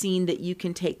at the scene that you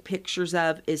can take pictures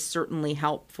of is certainly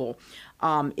helpful.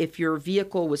 If your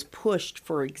vehicle was pushed,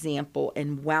 for example,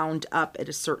 and wound up at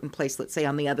a certain place, let's say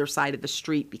on the other side of the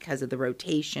street because of the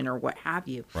rotation or what have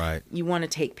you, right, you want to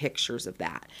take pictures of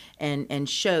that and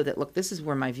show that, look, this is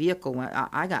where my vehicle went.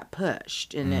 I got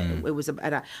pushed, and it was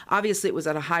obviously it was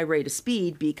at a high rate of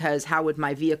speed, because how would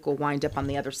my vehicle wind up on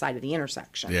the other side of the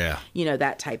intersection? Yeah,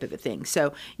 that type of a thing.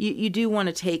 So you do want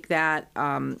to take that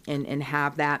and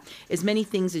have that. As many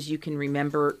things as you can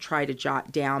remember, try to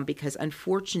jot down, because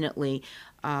unfortunately,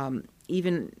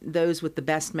 even those with the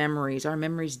best memories, our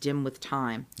memories dim with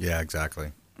time. Yeah,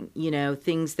 exactly.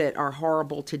 Things that are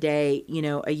horrible today,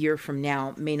 a year from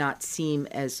now may not seem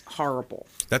as horrible.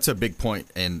 That's a big point.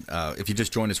 And if you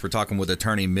just joined us, we're talking with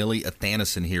attorney Millie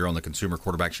Athanasson here on the Consumer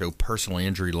Quarterback Show. Personal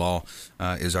injury law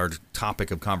is our topic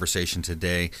of conversation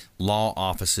today. Law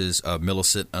offices of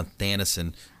Millicent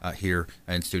Athanasson here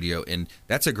in studio. And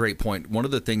that's a great point. One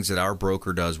of the things that our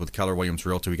broker does with Keller Williams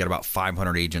Realty, we got about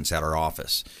 500 agents at our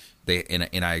office.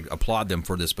 And I applaud them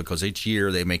for this, because each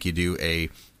year they make you do a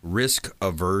risk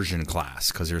aversion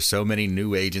class, because there's so many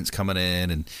new agents coming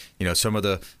in, and some of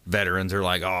the veterans are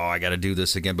like, oh, I got to do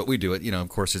this again, but we do it. Of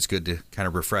course, it's good to kind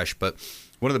of refresh. But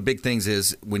one of the big things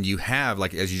is when you have,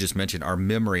 like as you just mentioned, our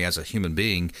memory as a human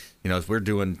being, if we're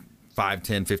doing 5,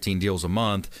 10, 15 deals a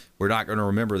month, we're not going to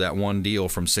remember that one deal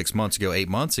from 6 months ago, 8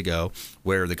 months ago,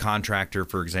 where the contractor,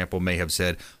 for example, may have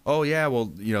said, oh, yeah,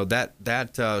 well,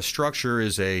 that structure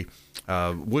is a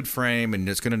wood frame and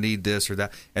it's going to need this or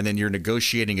that. And then you're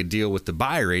negotiating a deal with the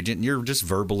buyer agent and you're just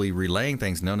verbally relaying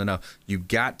things. No. You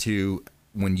got to,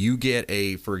 when you get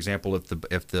for example, if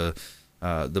the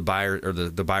buyer or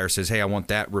the buyer says, hey, I want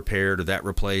that repaired or that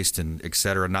replaced and et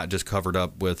cetera, not just covered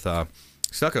up with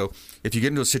stucco. If you get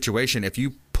into a situation, if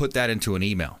you put that into an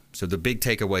email. So the big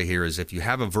takeaway here is if you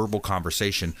have a verbal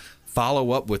conversation,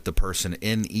 follow up with the person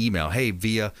in email. Hey,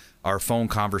 via our phone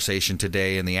conversation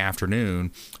today in the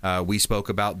afternoon, we spoke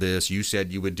about this. You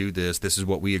said you would do this. This is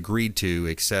what we agreed to,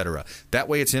 etc. That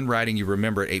way it's in writing. You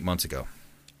remember it 8 months ago.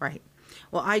 Right.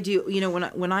 Well, I do.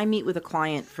 When I meet with a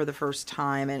client for the first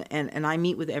time, and I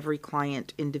meet with every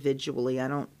client individually, I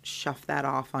don't shove that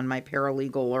off on my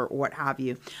paralegal or what have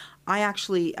you. I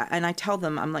actually, and I tell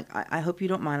them, I'm like, I hope you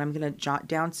don't mind. I'm going to jot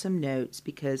down some notes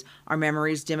because our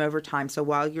memories dim over time. So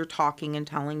while you're talking and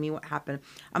telling me what happened,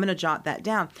 I'm going to jot that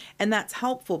down. And that's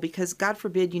helpful because God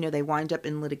forbid, they wind up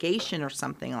in litigation or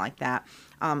something like that.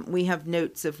 We have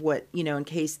notes of what, in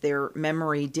case their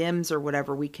memory dims or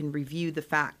whatever, we can review the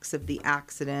facts of the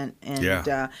accident.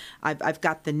 And I've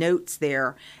got the notes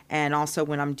there. And also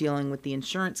when I'm dealing with the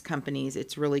insurance companies,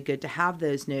 it's really good to have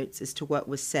those notes as to what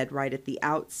was said right at the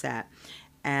outset.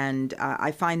 And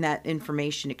I find that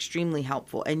information extremely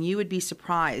helpful. And you would be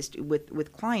surprised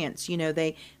with clients,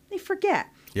 they forget.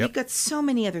 Yep. You've got so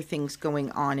many other things going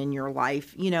on in your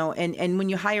life, and when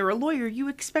you hire a lawyer, you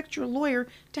expect your lawyer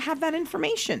to have that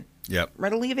information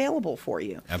readily available for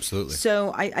you. Absolutely.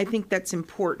 So I think that's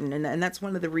important, and that's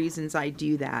one of the reasons I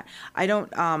do that. I don't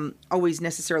always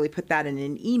necessarily put that in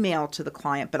an email to the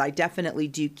client, but I definitely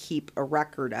do keep a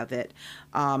record of it.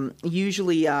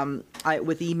 Usually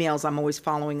with emails, I'm always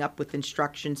following up with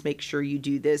instructions, make sure you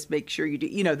do this, make sure you do,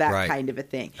 that kind of a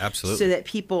thing. Absolutely. So that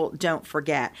people don't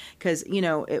forget. Because,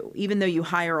 even though you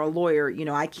hire a lawyer,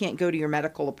 I can't go to your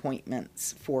medical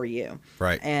appointments for you.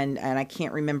 Right. And I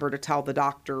can't remember to tell the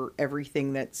doctor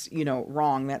everything that's,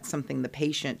 wrong. That's something the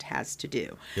patient has to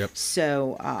do. Yep.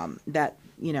 So that,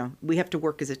 we have to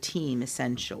work as a team,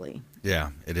 essentially.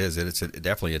 Yeah, it is. It's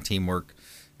definitely a teamwork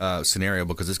scenario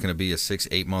because it's going to be a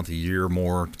 6-8 month, a year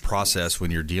more process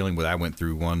when you're dealing with. I went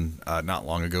through one not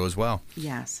long ago as well.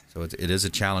 Yes. So it is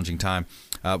a challenging time.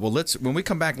 When we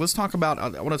come back, let's talk about.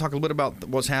 I want to talk a little bit about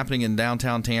what's happening in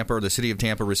downtown Tampa, or the city of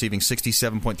Tampa receiving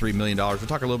 $67.3 million. We'll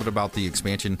talk a little bit about the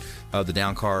expansion of the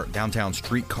downtown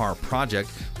streetcar project.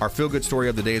 Our feel-good story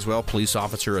of the day as well. Police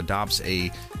officer adopts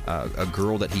a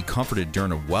girl that he comforted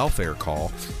during a welfare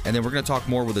call. And then we're going to talk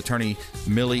more with attorney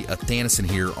Millie Athanason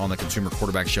here on the Consumer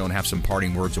Quarterback Show and have some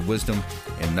parting words of wisdom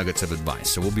and nuggets of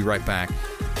advice. So we'll be right back.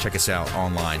 Check us out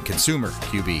online,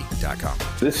 consumerqb.com.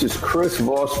 This is Chris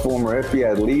Voss, former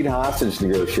FBI lead hostage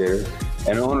negotiator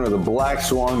and owner of the Black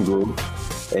Swan Group,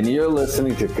 and you're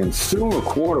listening to Consumer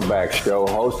Quarterback Show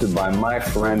hosted by my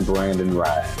friend Brandon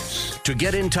Rhymes. To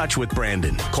get in touch with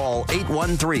Brandon, call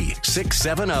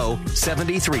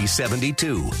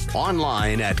 813-670-7372.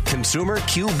 Online at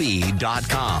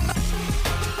consumerqb.com.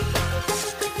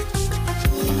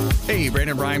 Hey,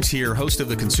 Brandon Rhymes here, host of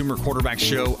the Consumer Quarterback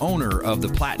Show, owner of the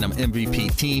Platinum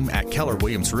MVP team at Keller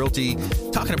Williams Realty,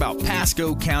 talking about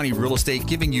Pasco County real estate,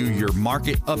 giving you your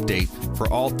market update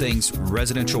for all things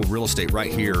residential real estate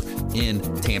right here in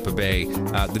Tampa Bay.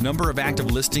 The number of active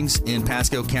listings in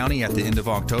Pasco County at the end of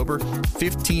October,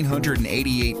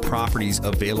 1,588 properties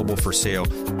available for sale.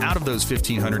 Out of those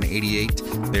 1,588,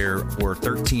 there were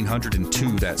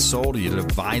 1,302 that sold. You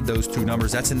divide those two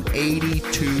numbers, that's an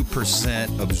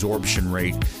 82% absorption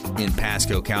rate in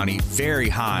Pasco County. Very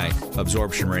high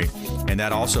absorption rate. And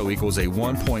that also equals a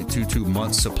 1.22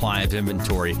 month supply of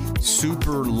inventory.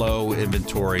 Super low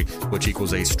inventory, which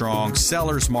equals a strong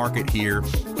seller's market here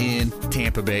in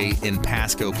Tampa Bay in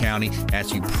Pasco County,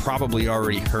 as you probably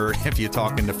already heard if you're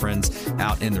talking to friends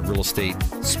out in the real estate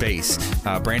space.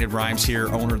 Brandon Rhymes here,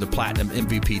 owner of the Platinum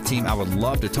MVP team. I would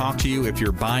love to talk to you if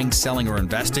you're buying, selling, or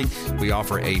investing. We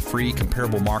offer a free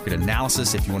comparable market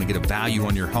analysis if you want to get a value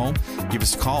on your home. Give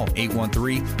us a call,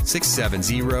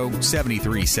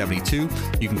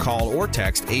 813-670-7372. You can call or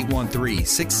text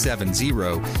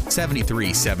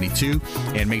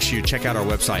 813-670-7372. And make sure you check out our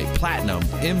website,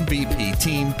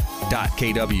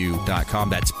 platinummvpteam.kw.com.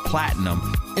 That's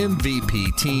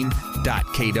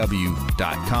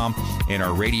platinummvpteam.kw.com. And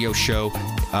our radio show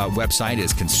website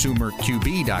is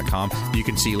consumerqb.com. You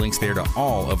can see links there to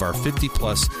all of our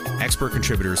 50-plus expert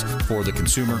contributors for the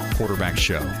Consumer Quarterback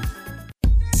Show.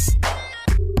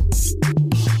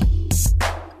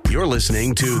 You're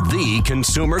listening to the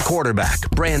Consumer Quarterback,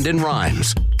 Brandon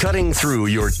Rhymes, cutting through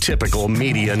your typical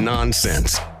media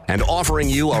nonsense and offering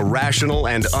you a rational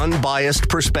and unbiased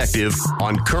perspective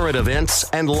on current events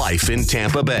and life in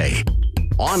Tampa Bay.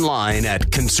 Online at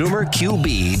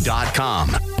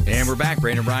consumerqb.com. And we're back.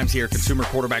 Brandon Rhymes here, Consumer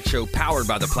Quarterback Show, powered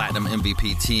by the Platinum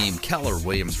MVP team, Keller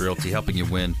Williams Realty, helping you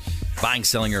win buying,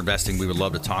 selling, or investing, we would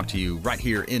love to talk to you right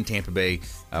here in Tampa Bay.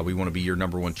 We want to be your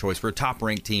number one choice. We're a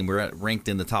top-ranked team. We're ranked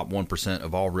in the top 1%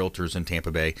 of all realtors in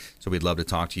Tampa Bay, so we'd love to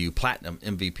talk to you.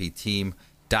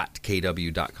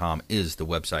 PlatinumMVPTeam.kw.com is the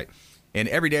website. And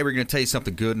every day we're going to tell you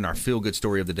something good in our feel-good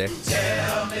story of the day.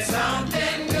 Tell me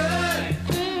something good.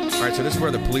 All right, so this is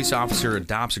where the police officer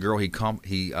adopts a girl he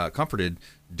comforted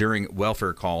during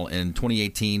welfare call. In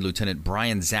 2018, Lieutenant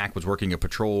Brian Zach was working a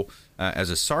patrol as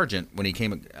a sergeant when he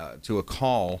came to a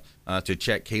call to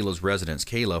check Kayla's residence.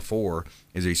 Kayla, 4,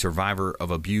 is a survivor of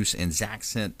abuse, and Zach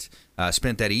spent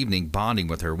that evening bonding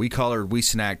with her. We colored, we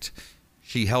snacked.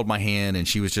 She held my hand, and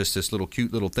she was just this little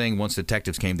cute little thing. Once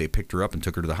detectives came, they picked her up and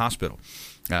took her to the hospital.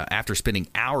 After spending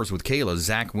hours with Kayla,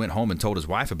 Zach went home and told his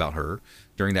wife about her.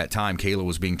 During that time, Kayla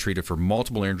was being treated for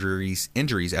multiple injuries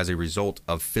as a result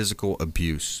of physical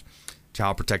abuse.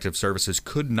 Child Protective Services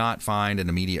could not find an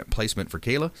immediate placement for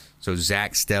Kayla, so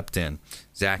Zach stepped in.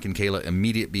 Zach and Kayla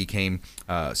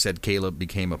said Kayla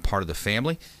became a part of the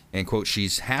family, and, quote,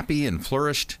 she's happy and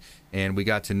flourished. And we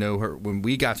got to know her. When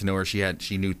we got to know her,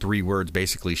 she knew 3 words.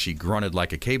 Basically, she grunted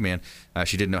like a caveman.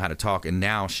 She didn't know how to talk, and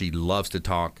now she loves to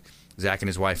talk. Zach and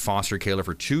his wife fostered Kayla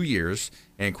for 2 years,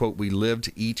 and, quote, we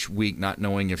lived each week not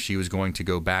knowing if she was going to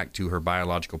go back to her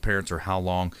biological parents or how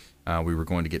long we were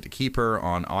going to get to keep her.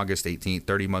 On August 18th,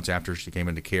 30 months after she came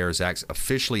into care, Zach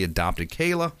officially adopted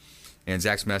Kayla. And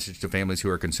Zach's message to families who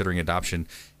are considering adoption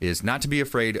is not to be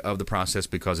afraid of the process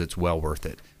because it's well worth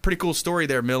it. Pretty cool story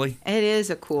there, Millie. It is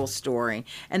a cool story.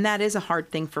 And that is a hard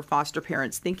thing for foster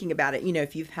parents, thinking about it. You know,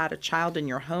 if you've had a child in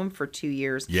your home for 2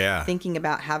 years, thinking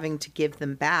about having to give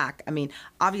them back. I mean,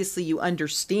 obviously you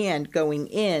understand going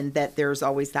in that there's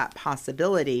always that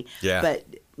possibility. Yeah. But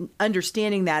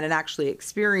understanding that and actually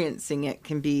experiencing it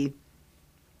can be,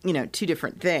 you know, 2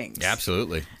 different things.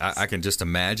 Absolutely. I can just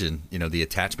imagine, you know, the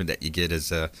attachment that you get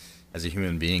as a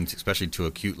human being, especially to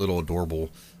a cute little adorable,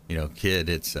 you know, kid.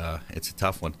 It's a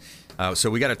tough one.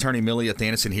 So we got attorney Millie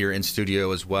Athanison here in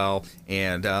studio as well.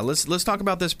 And let's talk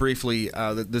about this briefly.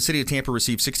 The city of Tampa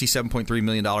received $67.3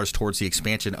 million towards the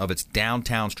expansion of its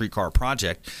downtown streetcar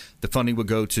project. The funding would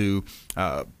go to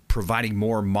providing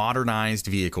more modernized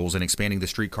vehicles and expanding the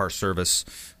streetcar service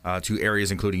to areas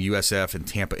including USF and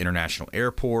Tampa International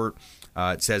Airport.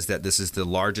 It says that this is the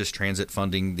largest transit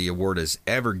funding the award has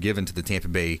ever given to the Tampa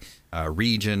Bay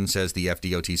region, says the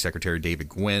FDOT Secretary David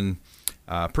Gwynn.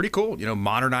 Pretty cool, you know,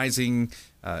 modernizing,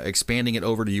 expanding it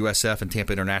over to USF and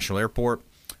Tampa International Airport.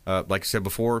 Like I said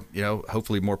before, you know,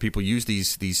 hopefully more people use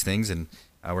these things, and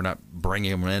we're not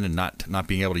bringing them in and not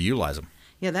being able to utilize them.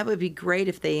 Yeah, that would be great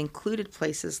if they included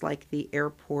places like the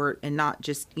airport and not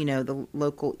just, you know, the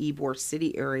local Ybor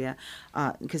City area,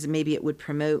 because maybe it would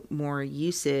promote more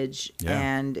usage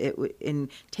and it would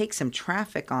take some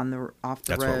traffic off the roads.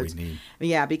 That's what we need.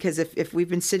 Yeah, because if we've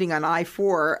been sitting on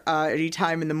I-4 any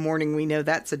time in the morning, we know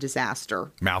that's a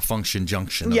disaster. Malfunction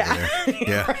junction over there.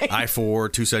 Yeah, right.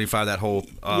 I-4, 275, that whole,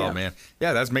 man.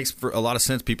 Yeah, that makes for a lot of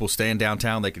sense. People staying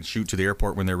downtown, they can shoot to the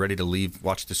airport when they're ready to leave,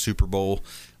 watch the Super Bowl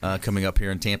coming up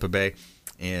here in Tampa Bay.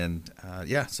 And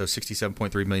so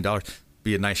 $67.3 million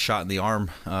be a nice shot in the arm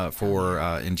for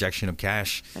injection of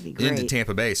cash into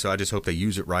Tampa Bay. So I just hope they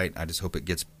use it right. I just hope it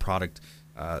gets product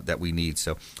that we need.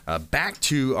 So back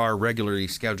to our regularly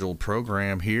scheduled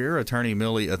program here. Attorney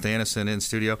Millie Athanison in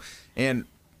studio. And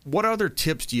what other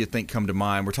tips do you think come to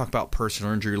mind? We're talking about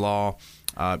personal injury law.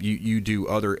 You do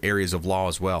other areas of law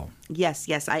as well. Yes.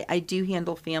 I do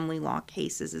handle family law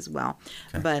cases as well.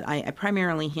 Okay. But I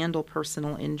primarily handle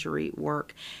personal injury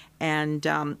work. And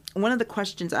one of the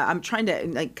questions, I'm trying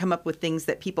to come up with things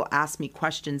that people ask me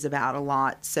questions about a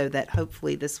lot so that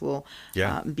hopefully this will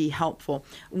be helpful.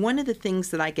 One of the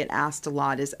things that I get asked a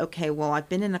lot is, okay, well, I've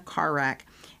been in a car wreck,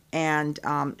 and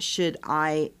should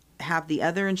I have the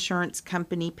other insurance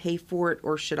company pay for it,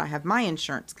 or should I have my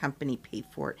insurance company pay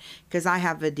for it? Because I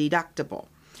have a deductible.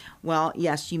 Well,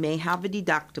 yes, you may have a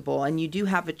deductible, and you do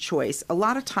have a choice. A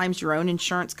lot of times your own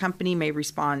insurance company may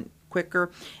respond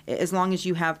quicker as long as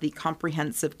you have the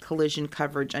comprehensive collision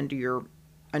coverage under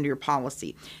your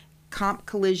policy. Comp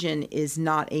collision is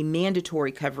not a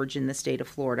mandatory coverage in the state of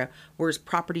Florida, whereas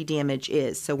property damage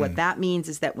is. So what that means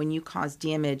is that when you cause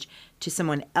damage to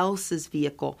someone else's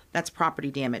vehicle, that's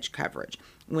property damage coverage.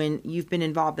 When you've been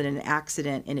involved in an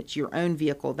accident and it's your own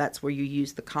vehicle, that's where you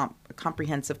use the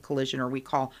comprehensive collision, or we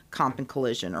call comp and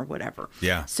collision or whatever.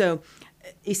 Yeah. So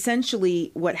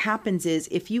essentially what happens is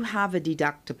if you have a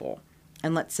deductible,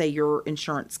 and let's say your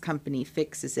insurance company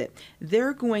fixes it,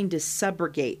 they're going to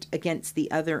subrogate against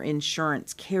the other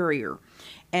insurance carrier.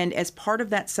 And as part of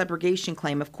that subrogation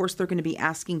claim, of course, they're going to be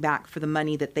asking back for the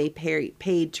money that they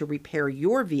paid to repair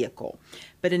your vehicle.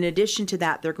 But in addition to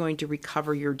that, they're going to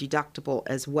recover your deductible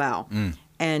as well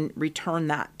and return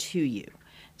that to you.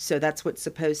 So that's what's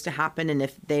supposed to happen. And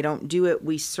if they don't do it,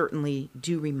 we certainly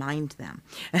do remind them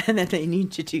that they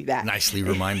need to do that. Nicely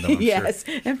remind them, I'm yes,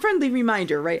 sure. a friendly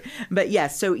reminder, right? But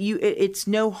yes, so it's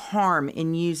no harm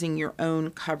in using your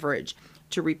own coverage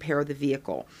to repair the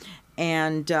vehicle.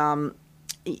 And,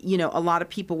 a lot of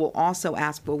people will also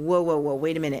ask, well, whoa,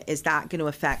 wait a minute. Is that going to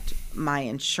affect my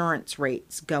insurance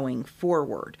rates going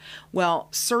forward? Well,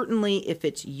 certainly if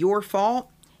it's your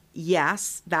fault,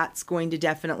 yes, that's going to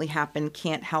definitely happen.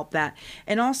 Can't help that.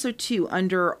 And also, too,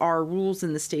 under our rules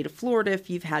in the state of Florida, if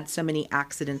you've had so many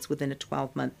accidents within a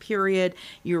 12-month period,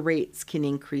 your rates can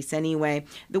increase anyway.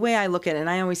 The way I look at it, and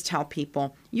I always tell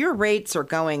people, your rates are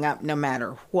going up no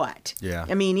matter what. Yeah.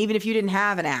 I mean, even if you didn't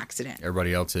have an accident.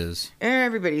 Everybody else is.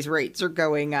 Everybody's rates are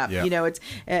going up. Yeah.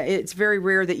 It's very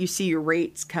rare that you see your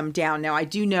rates come down. Now, I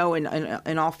do know,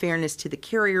 in all fairness to the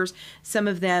carriers, some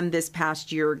of them this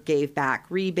past year gave back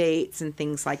rebates and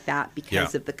things like that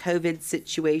because of the COVID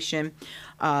situation.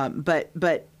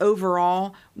 But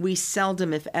overall, we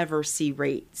seldom, if ever, see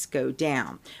rates go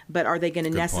down. But are they going to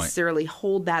necessarily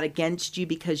hold that against you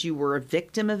because you were a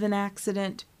victim of an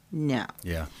accident? No.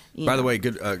 Yeah. By the way,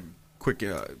 good quick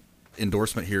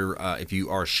endorsement here. If you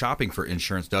are shopping for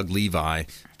insurance, Doug Levi,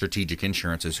 Strategic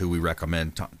Insurance is who we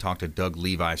recommend. Talk to Doug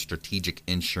Levi, Strategic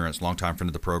Insurance, longtime friend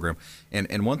of the program.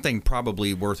 And one thing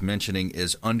probably worth mentioning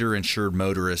is underinsured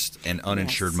motorists and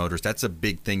uninsured motorists. That's a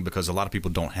big thing because a lot of people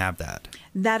don't have that.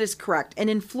 That is correct. And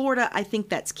in Florida, I think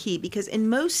that's key because in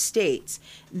most states,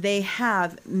 they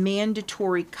have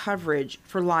mandatory coverage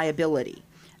for liability.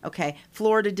 Okay,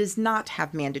 Florida does not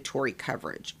have mandatory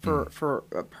coverage for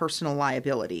personal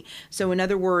liability. So in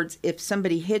other words, if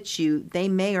somebody hits you, they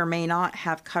may or may not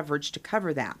have coverage to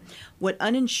cover that. What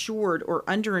uninsured or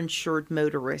underinsured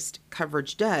motorist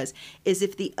coverage does is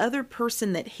if the other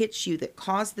person that hits you that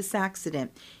caused this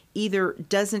accident either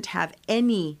doesn't have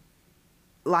any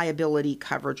liability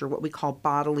coverage or what we call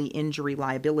bodily injury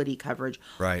liability coverage,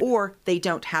 or they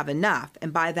don't have enough.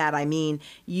 And by that, I mean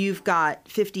you've got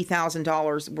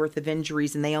 $50,000 worth of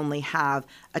injuries and they only have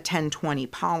a 1020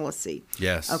 policy.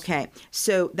 Yes. Okay.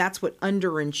 So that's what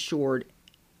underinsured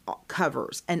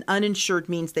covers. And uninsured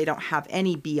means they don't have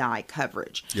any BI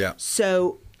coverage. Yeah.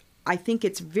 So I think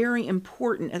it's very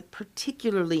important,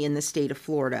 particularly in the state of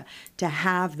Florida, to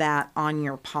have that on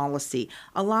your policy.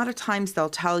 A lot of times they'll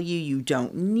tell you you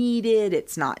don't need it,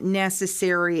 it's not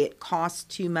necessary, it costs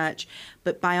too much.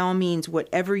 But by all means,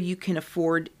 whatever you can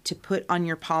afford to put on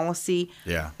your policy,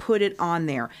 put it on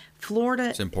there. Florida,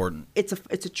 it's important. It's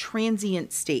a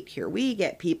transient state here. We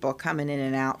get people coming in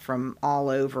and out from all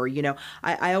over.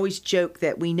 I always joke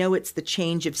that we know it's the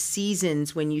change of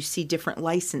seasons when you see different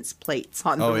license plates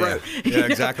on the road. Yeah,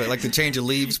 exactly. Like the change of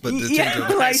leaves, but the change of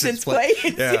license plates.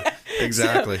 Yeah,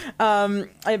 exactly. So,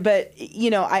 but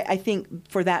I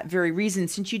think for that very reason,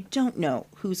 since you don't know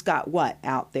who's got what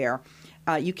out there,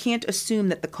 you can't assume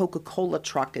that the Coca-Cola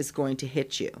truck is going to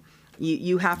hit you.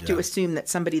 You have to assume that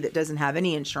somebody that doesn't have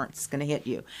any insurance is going to hit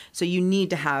you. So you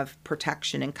need to have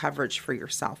protection and coverage for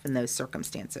yourself in those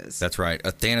circumstances. That's right.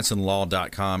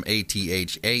 AthanasonLaw.com,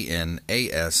 ATHANASON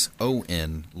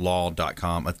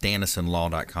law.com,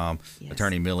 AthanasonLaw.com. Yes.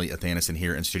 Attorney Millie Athanason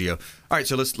here in studio. All right,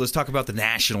 so let's talk about the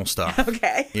national stuff.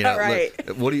 Okay. All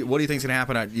right. What do you think is going to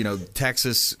happen?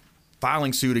 Texas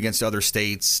filing suit against other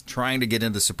states, trying to get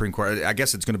into the Supreme Court. I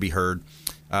guess it's going to be heard.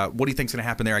 What do you think is going to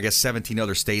happen there? I guess 17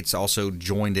 other states also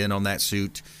joined in on that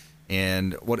suit.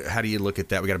 And how do you look at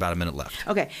that? We got about a minute left.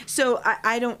 Okay. So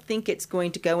I don't think it's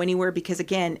going to go anywhere because,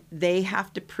 again, they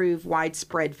have to prove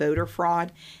widespread voter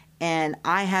fraud. And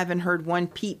I haven't heard one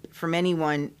peep from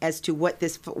anyone as to what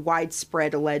this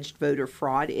widespread alleged voter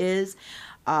fraud is.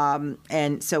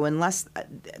 And so unless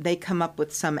they come up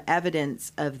with some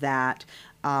evidence of that,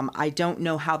 I don't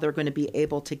know how they're going to be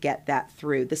able to get that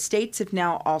through. The states have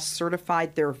now all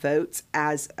certified their votes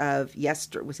as of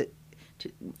yesterday. Was it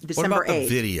December 8th? What about the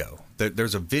video?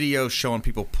 There's a video showing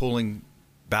people pulling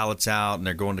ballots out and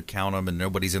they're going to count them and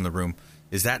nobody's in the room.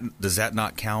 Does that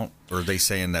not count? Or are they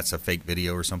saying that's a fake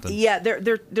video or something? Yeah,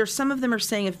 there's some of them are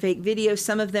saying a fake video.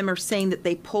 Some of them are saying that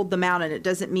they pulled them out, and it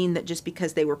doesn't mean that just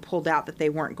because they were pulled out that they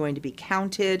weren't going to be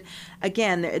counted.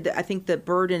 Again, I think the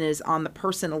burden is on the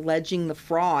person alleging the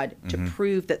fraud to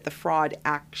prove that the fraud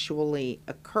actually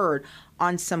occurred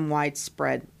on some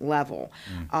widespread level.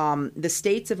 The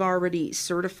states have already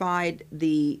certified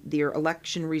their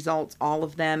election results, all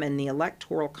of them, and the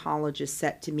Electoral College is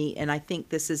set to meet. And I think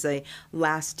this is a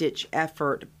last-ditch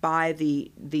effort by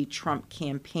the Trump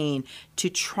campaign to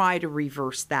try to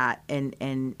reverse that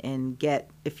and get,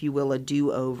 if you will, a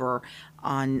do-over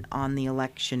on the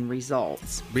election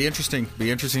results. Be interesting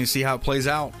to see how it plays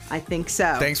out. I think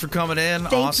so. Thanks for coming in.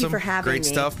 Thank Awesome. you for having Great me.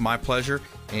 stuff. My pleasure.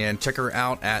 And check her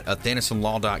out at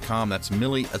athanasonlaw.com. That's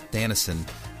Millie Athanason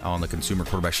on the Consumer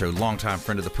Quarterback Show. Longtime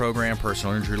friend of the program,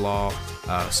 personal injury law,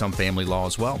 some family law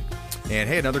as well. And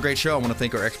hey, another great show. I want to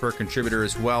thank our expert contributor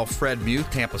as well, Fred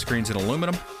Muth, Tampa Screens and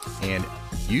Aluminum, and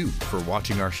you for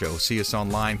watching our show. See us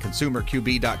online,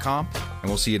 consumerqb.com, and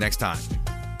we'll see you next time.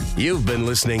 You've been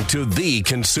listening to The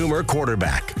Consumer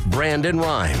Quarterback, Brandon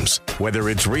Rhymes. Whether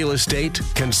it's real estate,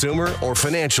 consumer, or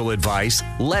financial advice,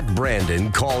 let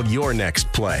Brandon call your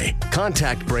next play.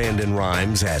 Contact Brandon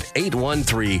Rhymes at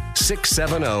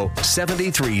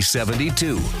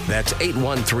 813-670-7372. That's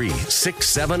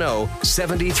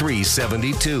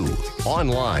 813-670-7372.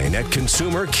 Online at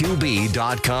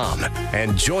consumerqb.com.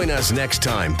 And join us next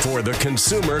time for The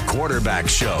Consumer Quarterback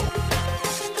Show.